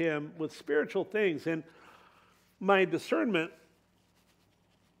engage him with spiritual things. And my discernment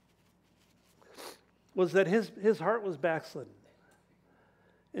was that his heart was backslidden.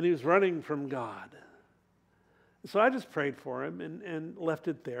 And he was running from God. So I just prayed for him and left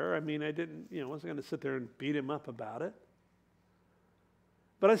it there. I mean, I didn't, wasn't going to sit there and beat him up about it.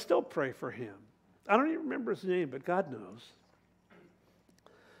 But I still pray for him. I don't even remember his name, but God knows.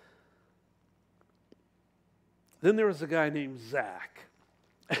 Then there was a guy named Zach.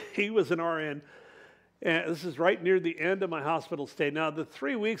 He was an RN. And this is right near the end of my hospital stay. Now, the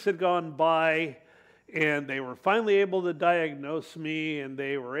 3 weeks had gone by, and they were finally able to diagnose me, and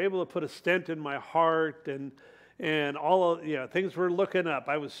they were able to put a stent in my heart, and things were looking up.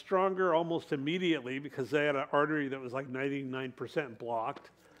 I was stronger almost immediately because they had an artery that was like 99%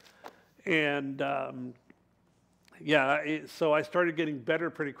 blocked. And so I started getting better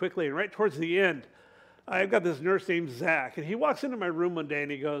pretty quickly. And right towards the end, I've got this nurse named Zach, and he walks into my room one day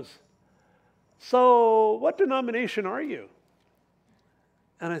and he goes, "So what denomination are you?"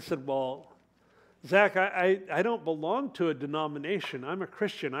 And I said, "Well, Zach, I don't belong to a denomination. I'm a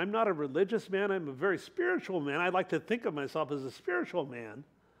Christian. I'm not a religious man. I'm a very spiritual man. I like to think of myself as a spiritual man.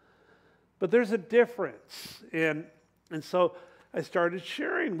 But there's a difference." And so I started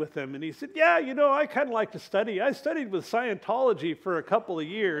sharing with him, and he said, "Yeah, I kind of like to study. I studied with Scientology for a couple of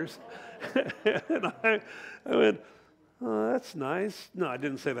years." And I went, "Oh, that's nice." No, I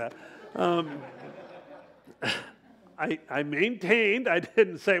didn't say that. I maintained. I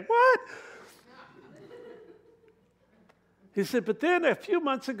didn't say, "What?" He said, "But then a few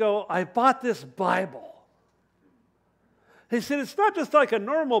months ago, I bought this Bible." He said, "It's not just like a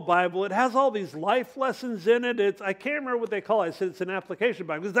normal Bible. It has all these life lessons in it. I can't remember what they call it." I said, "It's an application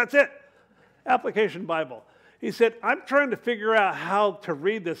Bible." Because that's it, application Bible. He said, I'm trying to figure out how to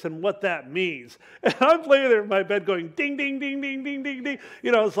read this and what that means. And I'm laying there in my bed going, ding, ding, ding, ding, ding, ding, ding.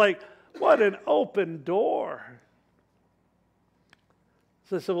 You know, it's like, what an open door.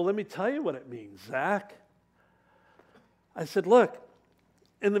 So I said, well, let me tell you what it means, Zach. I said, look,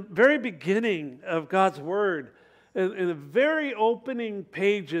 in the very beginning of God's Word, in the very opening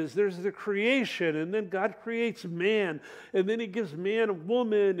pages, there's the creation, and then God creates man, and then he gives man a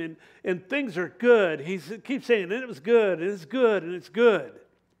woman, and things are good. He keeps saying, and it was good, and it's good, and it's good.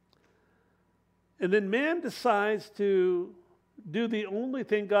 And then man decides to do the only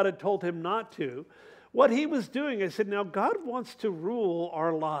thing God had told him not to. What he was doing, I said, now God wants to rule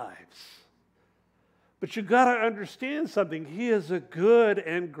our lives. But you've got to understand something. He is a good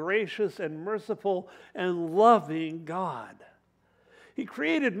and gracious and merciful and loving God. He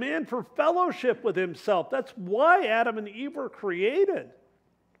created man for fellowship with himself. That's why Adam and Eve were created.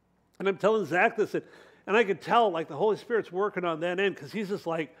 And I'm telling Zach this, and I could tell like the Holy Spirit's working on that end because he's just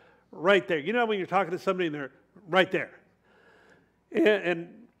like right there. You know when you're talking to somebody and they're right there. And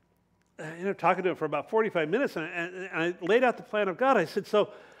you know, talking to him for about 45 minutes, and I laid out the plan of God. I said, so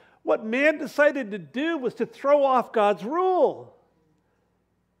what man decided to do was to throw off God's rule.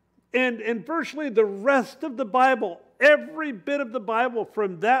 And virtually the rest of the Bible, every bit of the Bible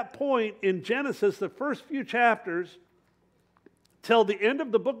from that point in Genesis, the first few chapters, till the end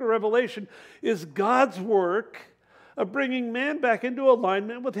of the book of Revelation, is God's work of bringing man back into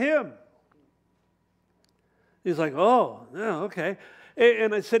alignment with him. He's like, oh, yeah, okay.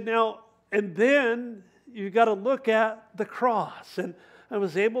 And I said, now, and then you've got to look at the cross. And I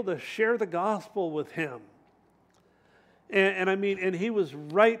was able to share the gospel with him. And he was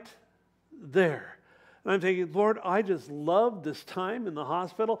right there. And I'm thinking, Lord, I just love this time in the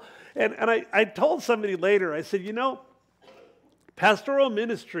hospital. And I told somebody later, I said, you know, pastoral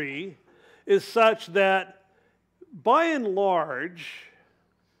ministry is such that by and large,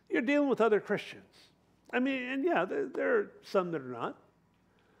 you're dealing with other Christians. I mean, and yeah, there are some that are not.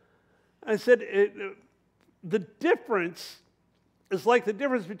 I said, the difference is like the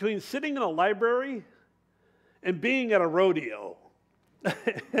difference between sitting in a library and being at a rodeo.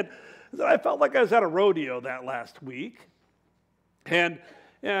 And I felt like I was at a rodeo that last week. And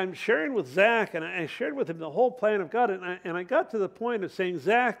I'm sharing with Zach, and I shared with him the whole plan of God. And I got to the point of saying,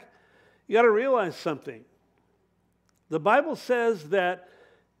 Zach, you got to realize something. The Bible says that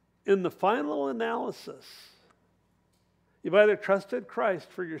in the final analysis, you've either trusted Christ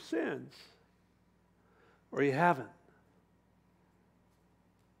for your sins or you haven't.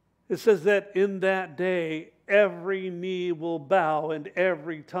 It says that in that day, every knee will bow and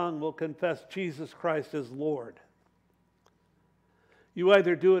every tongue will confess Jesus Christ as Lord. You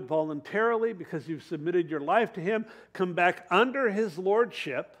either do it voluntarily because you've submitted your life to him, come back under his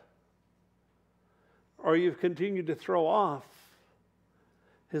lordship, or you've continued to throw off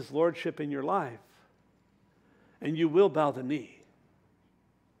his lordship in your life, and you will bow the knee.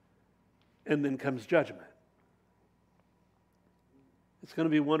 And then comes judgment. It's going to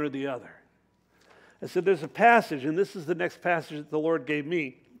be one or the other. I said there's a passage, and this is the next passage that the Lord gave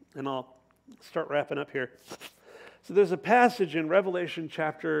me, and I'll start wrapping up here. So there's a passage in Revelation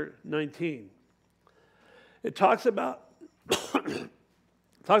chapter 19. It talks about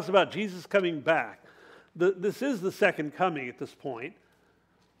Jesus coming back. This is the second coming at this point.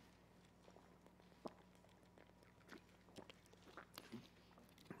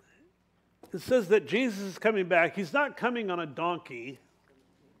 It says that Jesus is coming back. He's not coming on a donkey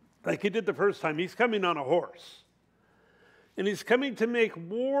like he did the first time. He's coming on a horse. And he's coming to make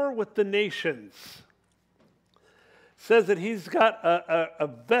war with the nations. It says that he's got a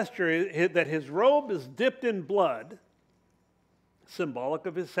vesture, that his robe is dipped in blood, symbolic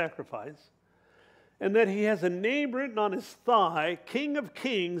of his sacrifice, and that he has a name written on his thigh, King of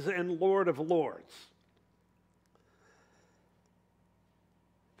Kings and Lord of Lords.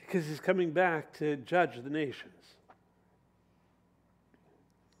 Because he's coming back to judge the nations.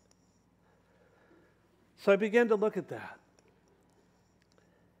 So I began to look at that.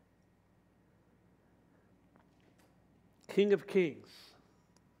 King of Kings,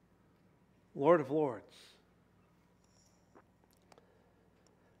 Lord of Lords.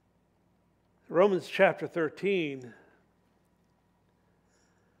 Romans chapter 13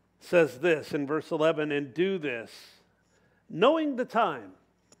 says this in verse 11, and do this, knowing the time.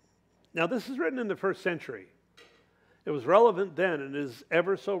 Now, this is written in the first century. It was relevant then and is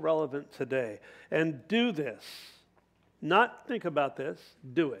ever so relevant today. And do this. Not think about this,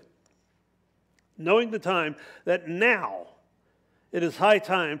 do it. Knowing the time that now it is high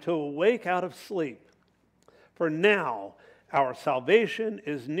time to awake out of sleep. For now our salvation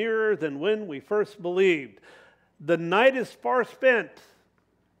is nearer than when we first believed. The night is far spent.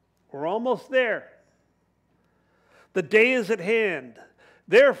 We're almost there. The day is at hand.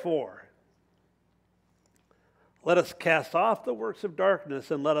 Therefore, let us cast off the works of darkness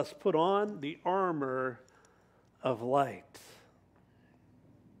and let us put on the armor of light.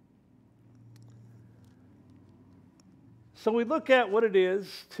 So we look at what it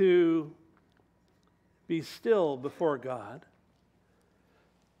is to be still before God,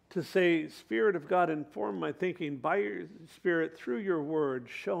 to say, Spirit of God, inform my thinking by your Spirit through your word.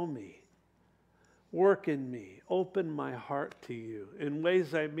 Show me, work in me, open my heart to you in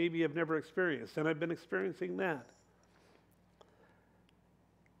ways I maybe have never experienced, and I've been experiencing that.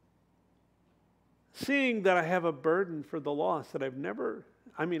 Seeing that I have a burden for the lost that I've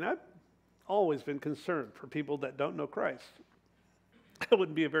always been concerned for people that don't know Christ. I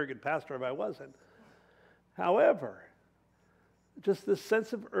wouldn't be a very good pastor if I wasn't. However, just this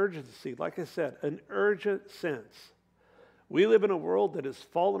sense of urgency, like I said, an urgent sense. We live in a world that has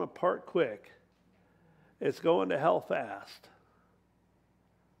fallen apart quick. It's going to hell fast.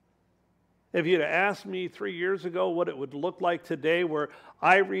 If you'd have asked me 3 years ago what it would look like today, where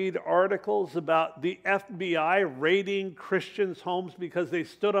I read articles about the FBI raiding Christians' homes because they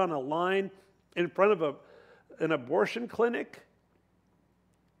stood on a line in front of an abortion clinic.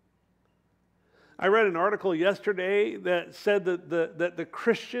 I read an article yesterday that said that the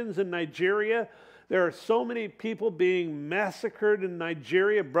Christians in Nigeria, there are so many people being massacred in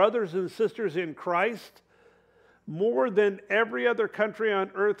Nigeria, brothers and sisters in Christ, more than every other country on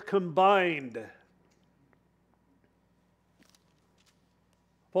earth combined.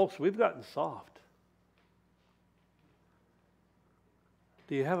 Folks, we've gotten soft.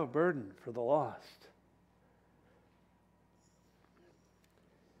 Do you have a burden for the lost?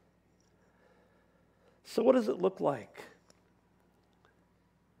 So what does it look like?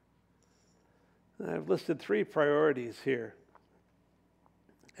 I've listed 3 priorities here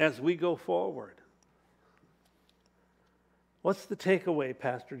as we go forward. What's the takeaway,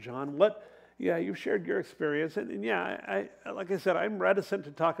 Pastor John? You've shared your experience. And I like I said, I'm reticent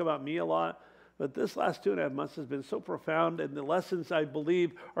to talk about me a lot, but this last 2.5 months has been so profound, and the lessons, I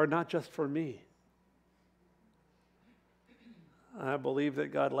believe, are not just for me. I believe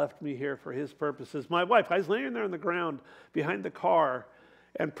that God left me here for his purposes. My wife, I was laying there on the ground behind the car,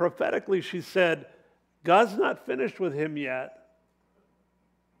 and prophetically she said, God's not finished with him yet.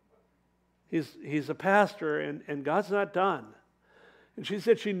 He's a pastor, and God's not done. And she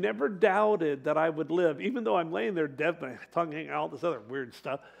said she never doubted that I would live, even though I'm laying there dead, my tongue hanging out, all this other weird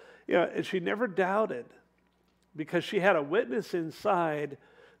stuff. And she never doubted, because she had a witness inside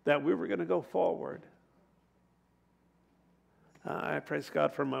that we were going to go forward. I praise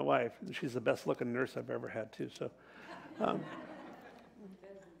God for my wife. She's the best looking nurse I've ever had too. So,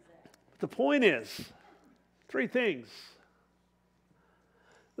 the point is, 3 things.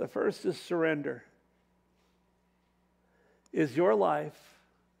 The first is surrender. Is your life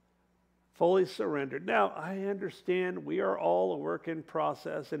fully surrendered? Now, I understand we are all a work in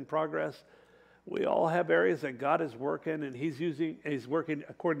progress. We all have areas that God is working, and He's working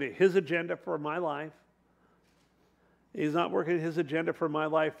according to His agenda for my life. He's not working His agenda for my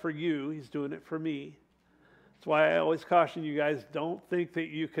life for you. He's doing it for me. That's why I always caution you guys, don't think that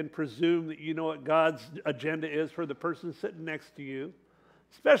you can presume that you know what God's agenda is for the person sitting next to you,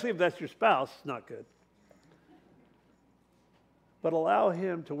 especially if that's your spouse. It's not good. But allow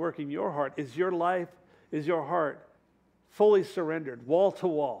Him to work in your heart. Is your life, is your heart fully surrendered, wall to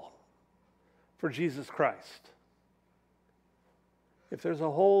wall, for Jesus Christ? If there's a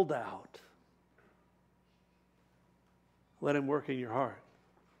holdout, let Him work in your heart.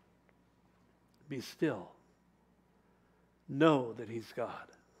 Be still. Know that He's God.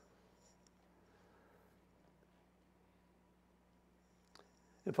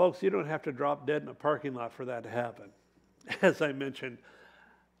 And folks, you don't have to drop dead in a parking lot for that to happen. As I mentioned,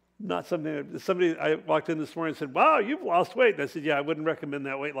 not something that somebody, I walked in this morning and said, wow, you've lost weight. And I said, yeah, I wouldn't recommend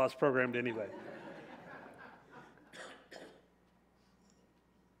that weight loss program to anybody.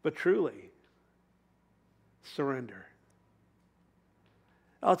 But truly, surrender.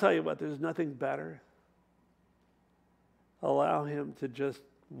 I'll tell you what, there's nothing better. Allow Him to just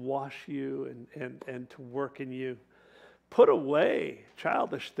wash you and to work in you. Put away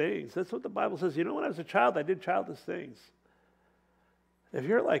childish things. That's what the Bible says. You know, when I was a child, I did childish things. If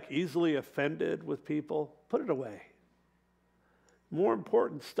you're like easily offended with people, put it away. More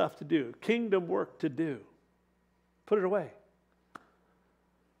important stuff to do. Kingdom work to do. Put it away.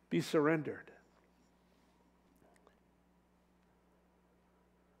 Be surrendered.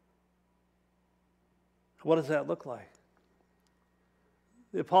 What does that look like?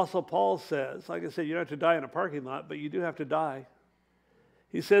 The Apostle Paul says, like I said, you don't have to die in a parking lot, but you do have to die.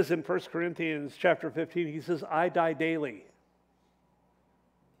 He says in 1 Corinthians chapter 15, he says, I die daily.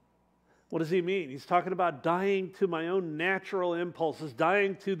 What does he mean? He's talking about dying to my own natural impulses,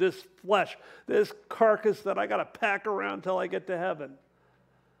 dying to this flesh, this carcass that I got to pack around until I get to heaven.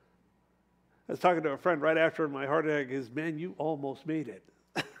 I was talking to a friend right after my heart attack. He says, man, you almost made it.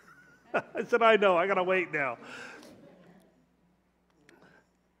 I said, I know, I got to wait now.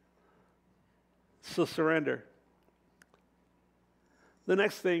 So surrender. The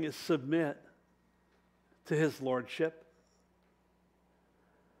next thing is submit to his lordship.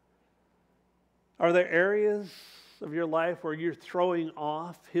 Are there areas of your life where you're throwing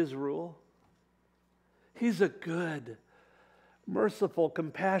off his rule? He's a good, merciful,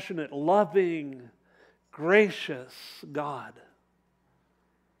 compassionate, loving, gracious God.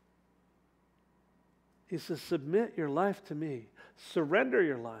 He says, submit your life to me. Surrender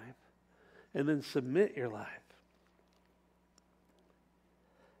your life, and then submit your life.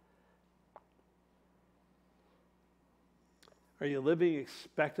 Are you living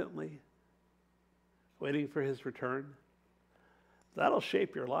expectantly, waiting for his return? That'll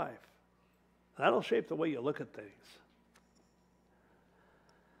shape your life. That'll shape the way you look at things.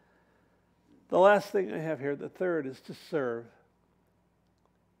 The last thing I have here, the third, is to serve.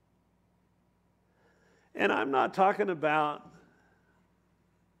 And I'm not talking about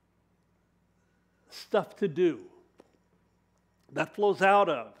stuff to do that flows out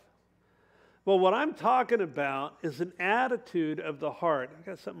of. But what I'm talking about is an attitude of the heart. I've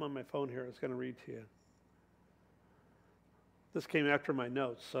got something on my phone here I was going to read to you. This came after my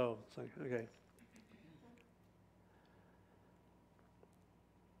notes, so it's like, okay.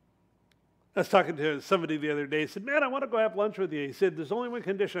 I was talking to somebody the other day. He said, man, I want to go have lunch with you. He said, there's only one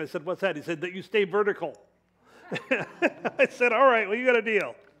condition. I said, what's that? He said, that you stay vertical. I said, all right, well, you got a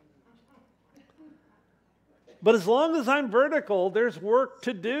deal. But as long as I'm vertical, there's work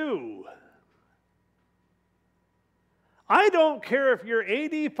to do. I don't care if you're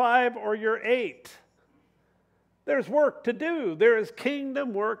 85 or you're 8. There's work to do. There is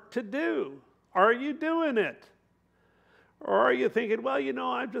kingdom work to do. Are you doing it? Or are you thinking, well, you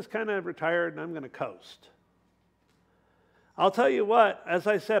know, I'm just kind of retired and I'm going to coast? I'll tell you what, as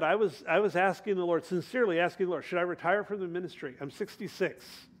I said, I was asking the Lord, sincerely asking the Lord, should I retire from the ministry? I'm 66.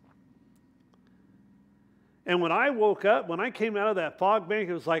 And when I woke up, when I came out of that fog bank,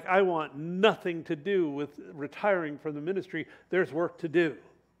 it was like, I want nothing to do with retiring from the ministry. There's work to do.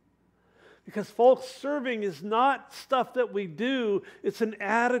 Because, folks, serving is not stuff that we do. It's an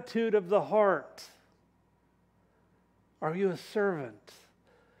attitude of the heart. Are you a servant?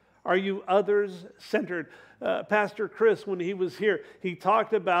 Are you others-centered? Pastor Chris, when he was here, he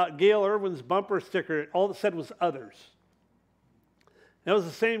talked about Gail Irwin's bumper sticker. All it said was others. That was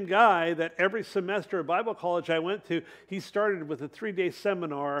the same guy that every semester at Bible college I went to, he started with a 3-day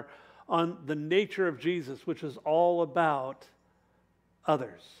seminar on the nature of Jesus, which is all about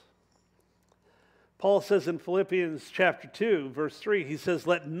others. Paul says in Philippians chapter 2, verse 3, he says,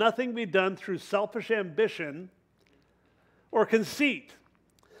 let nothing be done through selfish ambition or conceit,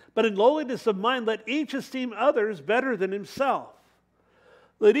 but in lowliness of mind, let each esteem others better than himself.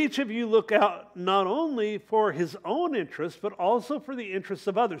 Let each of you look out not only for his own interests, but also for the interests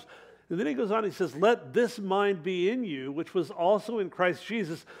of others. And then he goes on, he says, let this mind be in you, which was also in Christ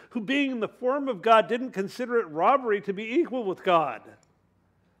Jesus, who being in the form of God didn't consider it robbery to be equal with God.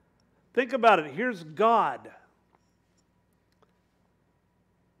 Think about it. Here's God.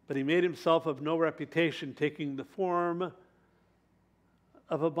 But he made himself of no reputation, taking the form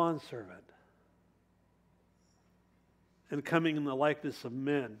of a bondservant and coming in the likeness of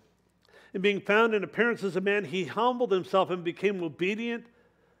men. And being found in appearance as a man, he humbled himself and became obedient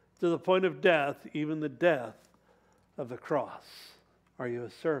to the point of death, even the death of the cross. Are you a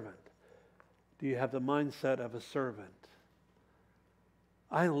servant? Do you have the mindset of a servant?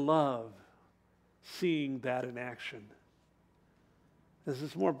 I love seeing that in action. As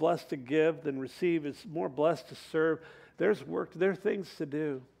it's more blessed to give than receive, it's more blessed to serve. There's work, there are things to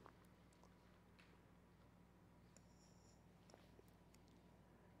do.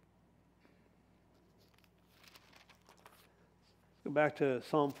 Let's go back to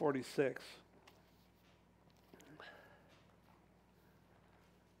Psalm 46.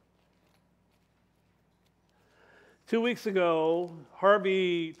 Two weeks ago,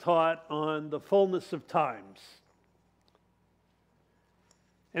 Harvey taught on the fullness of times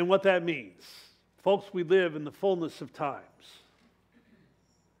and what that means. Folks, we live in the fullness of times.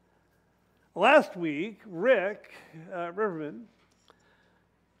 Last week, Rick Riverman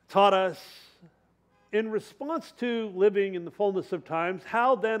taught us in response to living in the fullness of times,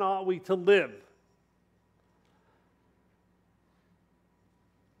 how then ought we to live?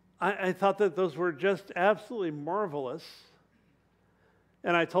 I thought that those were just absolutely marvelous.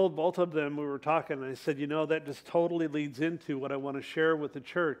 And I told both of them, we were talking, and I said, that just totally leads into what I want to share with the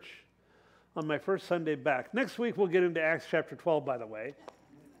church on my first Sunday back. Next week, we'll get into Acts chapter 12, by the way.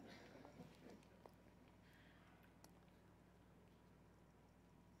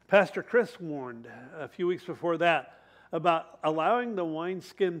 Pastor Chris warned a few weeks before that about allowing the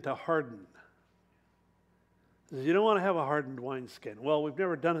wineskin to harden. He says, you don't want to have a hardened wineskin. Well, we've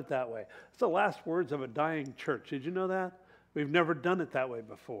never done it that way. It's the last words of a dying church. Did you know that? We've never done it that way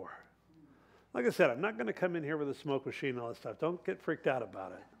before. Like I said, I'm not going to come in here with a smoke machine and all that stuff. Don't get freaked out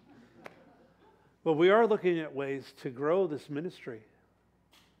about it. But we are looking at ways to grow this ministry.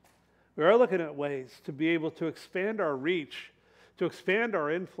 We are looking at ways to be able to expand our reach, to expand our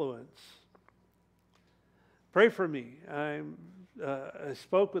influence. Pray for me. I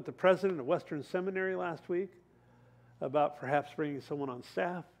spoke with the president of Western Seminary last week about perhaps bringing someone on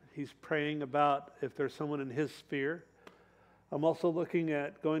staff. He's praying about if there's someone in his sphere. I'm also looking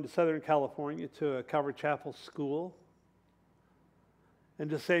at going to Southern California to a Calvary Chapel school and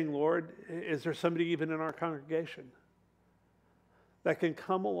just saying, Lord, is there somebody even in our congregation that can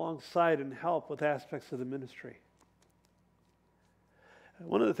come alongside and help with aspects of the ministry?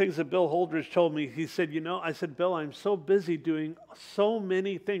 One of the things that Bill Holdridge told me, he said, I said, Bill, I'm so busy doing so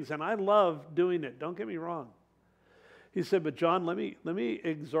many things, and I love doing it. Don't get me wrong. He said, but John, let me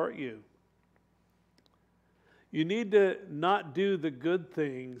exhort you. You need to not do the good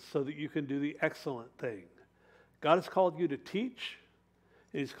things so that you can do the excellent thing. God has called you to teach,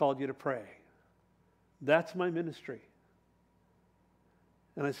 and He's called you to pray. That's my ministry.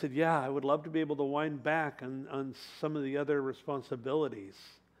 And I said, yeah, I would love to be able to wind back on some of the other responsibilities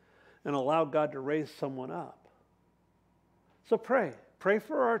and allow God to raise someone up. So pray. Pray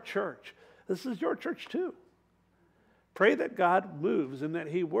for our church. This is your church too. Pray that God moves and that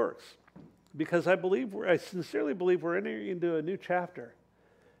He works. Because I sincerely believe we're entering into a new chapter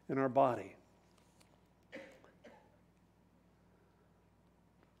in our body.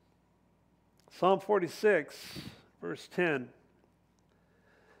 Psalm 46, verse 10.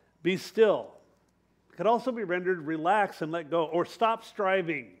 Be still. It could also be rendered relax and let go, or stop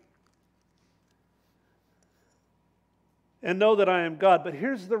striving. And know that I am God. But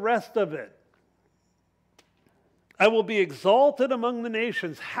here's the rest of it. I will be exalted among the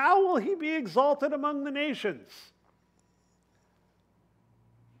nations. How will He be exalted among the nations?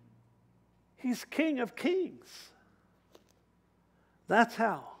 He's King of Kings. That's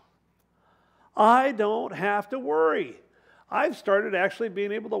how. I don't have to worry. I've started actually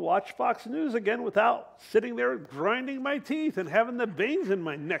being able to watch Fox News again without sitting there grinding my teeth and having the veins in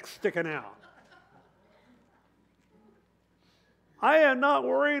my neck sticking out. I am not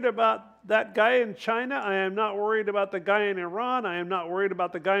worried about that guy in China. I am not worried about the guy in Iran. I am not worried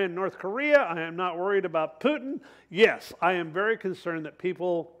about the guy in North Korea. I am not worried about Putin. Yes, I am very concerned that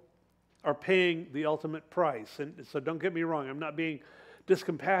people are paying the ultimate price. And so don't get me wrong. I'm not being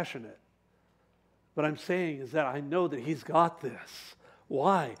discompassionate. What I'm saying is that I know that He's got this.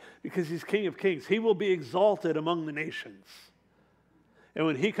 Why? Because He's King of Kings. He will be exalted among the nations. And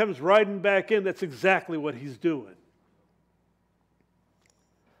when He comes riding back in, that's exactly what He's doing.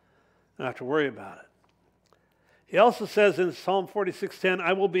 I don't have to worry about it. He also says in Psalm 46:10,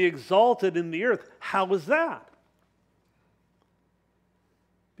 I will be exalted in the earth. How is that?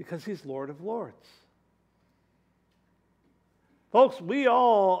 Because He's Lord of Lords. Folks, we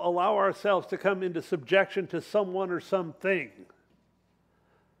all allow ourselves to come into subjection to someone or something.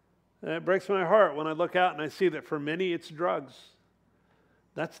 And it breaks my heart when I look out and I see that for many it's drugs.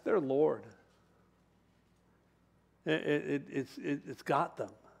 That's their Lord. It's got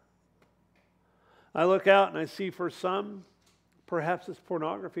them. I look out and I see for some, perhaps it's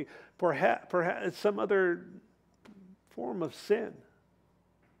pornography, perhaps it's some other form of sin.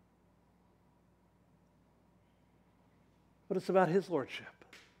 But it's about His lordship.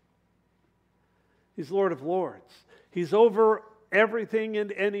 He's Lord of Lords. He's over everything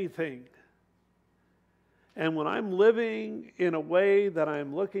and anything. And when I'm living in a way that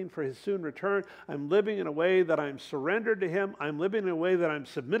I'm looking for His soon return, I'm living in a way that I'm surrendered to Him, I'm living in a way that I'm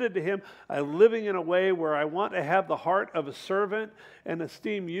submitted to Him, I'm living in a way where I want to have the heart of a servant and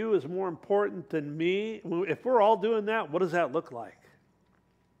esteem you as more important than me. If we're all doing that, what does that look like?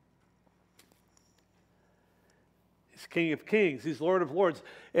 He He's King of Kings. He's Lord of Lords.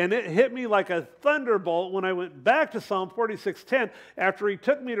 And it hit me like a thunderbolt when I went back to Psalm 46:10 after he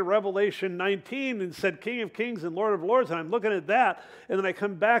took me to Revelation 19 and said King of Kings and Lord of Lords. And I'm looking at that, and then I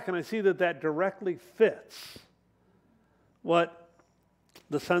come back and I see that that directly fits what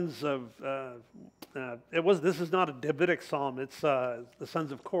the sons of, this is not a Davidic psalm, it's the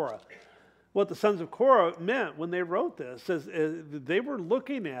sons of Korah. What the sons of Korah meant when they wrote this is they were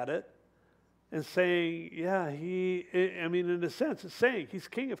looking at it and saying, yeah, in a sense, it's saying he's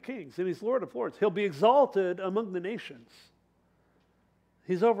King of Kings and he's Lord of Lords. He'll be exalted among the nations.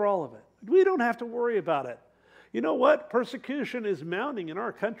 He's over all of it. We don't have to worry about it. You know what? Persecution is mounting in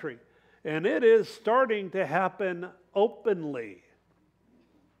our country, and it is starting to happen openly.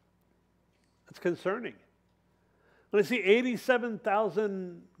 It's concerning. When I see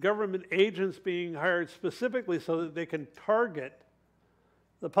 87,000 government agents being hired specifically so that they can target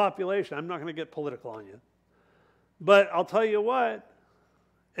the population, I'm not going to get political on you. But I'll tell you what,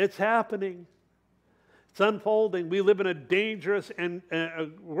 it's happening. It's unfolding. We live in a dangerous and a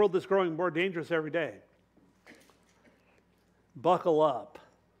world that's growing more dangerous every day. Buckle up.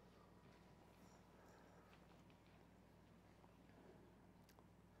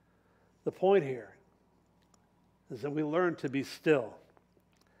 The point here is that we learn to be still.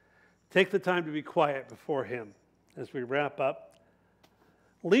 Take the time to be quiet before Him as we wrap up.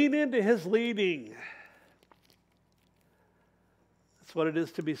 Lean into His leading. That's what it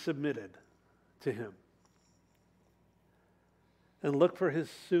is to be submitted to Him. And look for His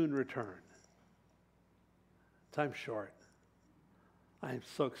soon return. Time's short. I am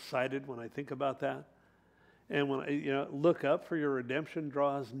so excited when I think about that. And when I look up, for your redemption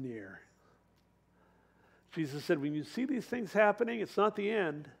draws near. Jesus said, when you see these things happening, it's not the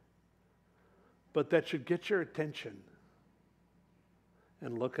end, but that should get your attention.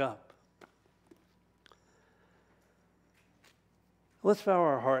 And look up. Let's bow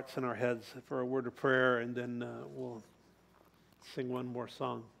our hearts and our heads for a word of prayer, and then we'll sing one more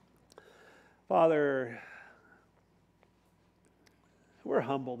song. Father, we're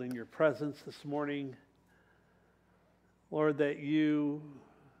humbled in your presence this morning. Lord, that you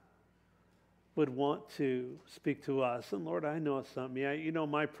would want to speak to us. And Lord, I know it's not me.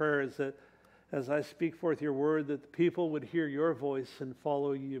 My prayer is that as I speak forth your word, that the people would hear your voice and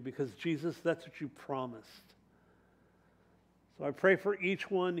follow you, because Jesus, that's what you promised. So I pray for each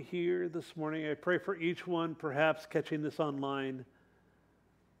one here this morning. I pray for each one perhaps catching this online,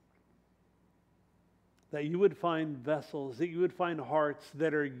 that you would find vessels, that you would find hearts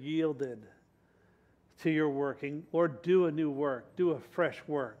that are yielded to your working. Lord, do a new work. Do a fresh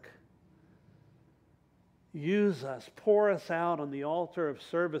work. Use us. Pour us out on the altar of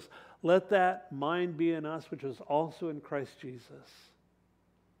service. Let that mind be in us, which was also in Christ Jesus.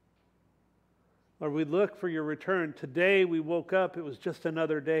 Lord, we look for your return. Today we woke up. It was just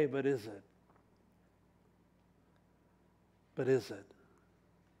another day, but is it? But is it?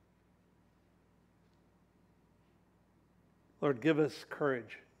 Lord, give us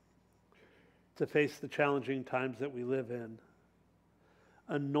courage to face the challenging times that we live in.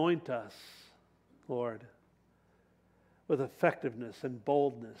 Anoint us, Lord, with effectiveness and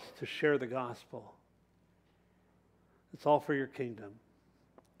boldness to share the gospel. It's all for your kingdom.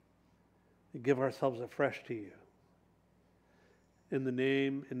 We give ourselves afresh to you. In the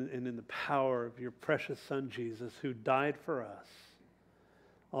name and in the power of your precious Son, Jesus, who died for us.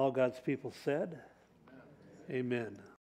 All God's people said, Amen. Amen.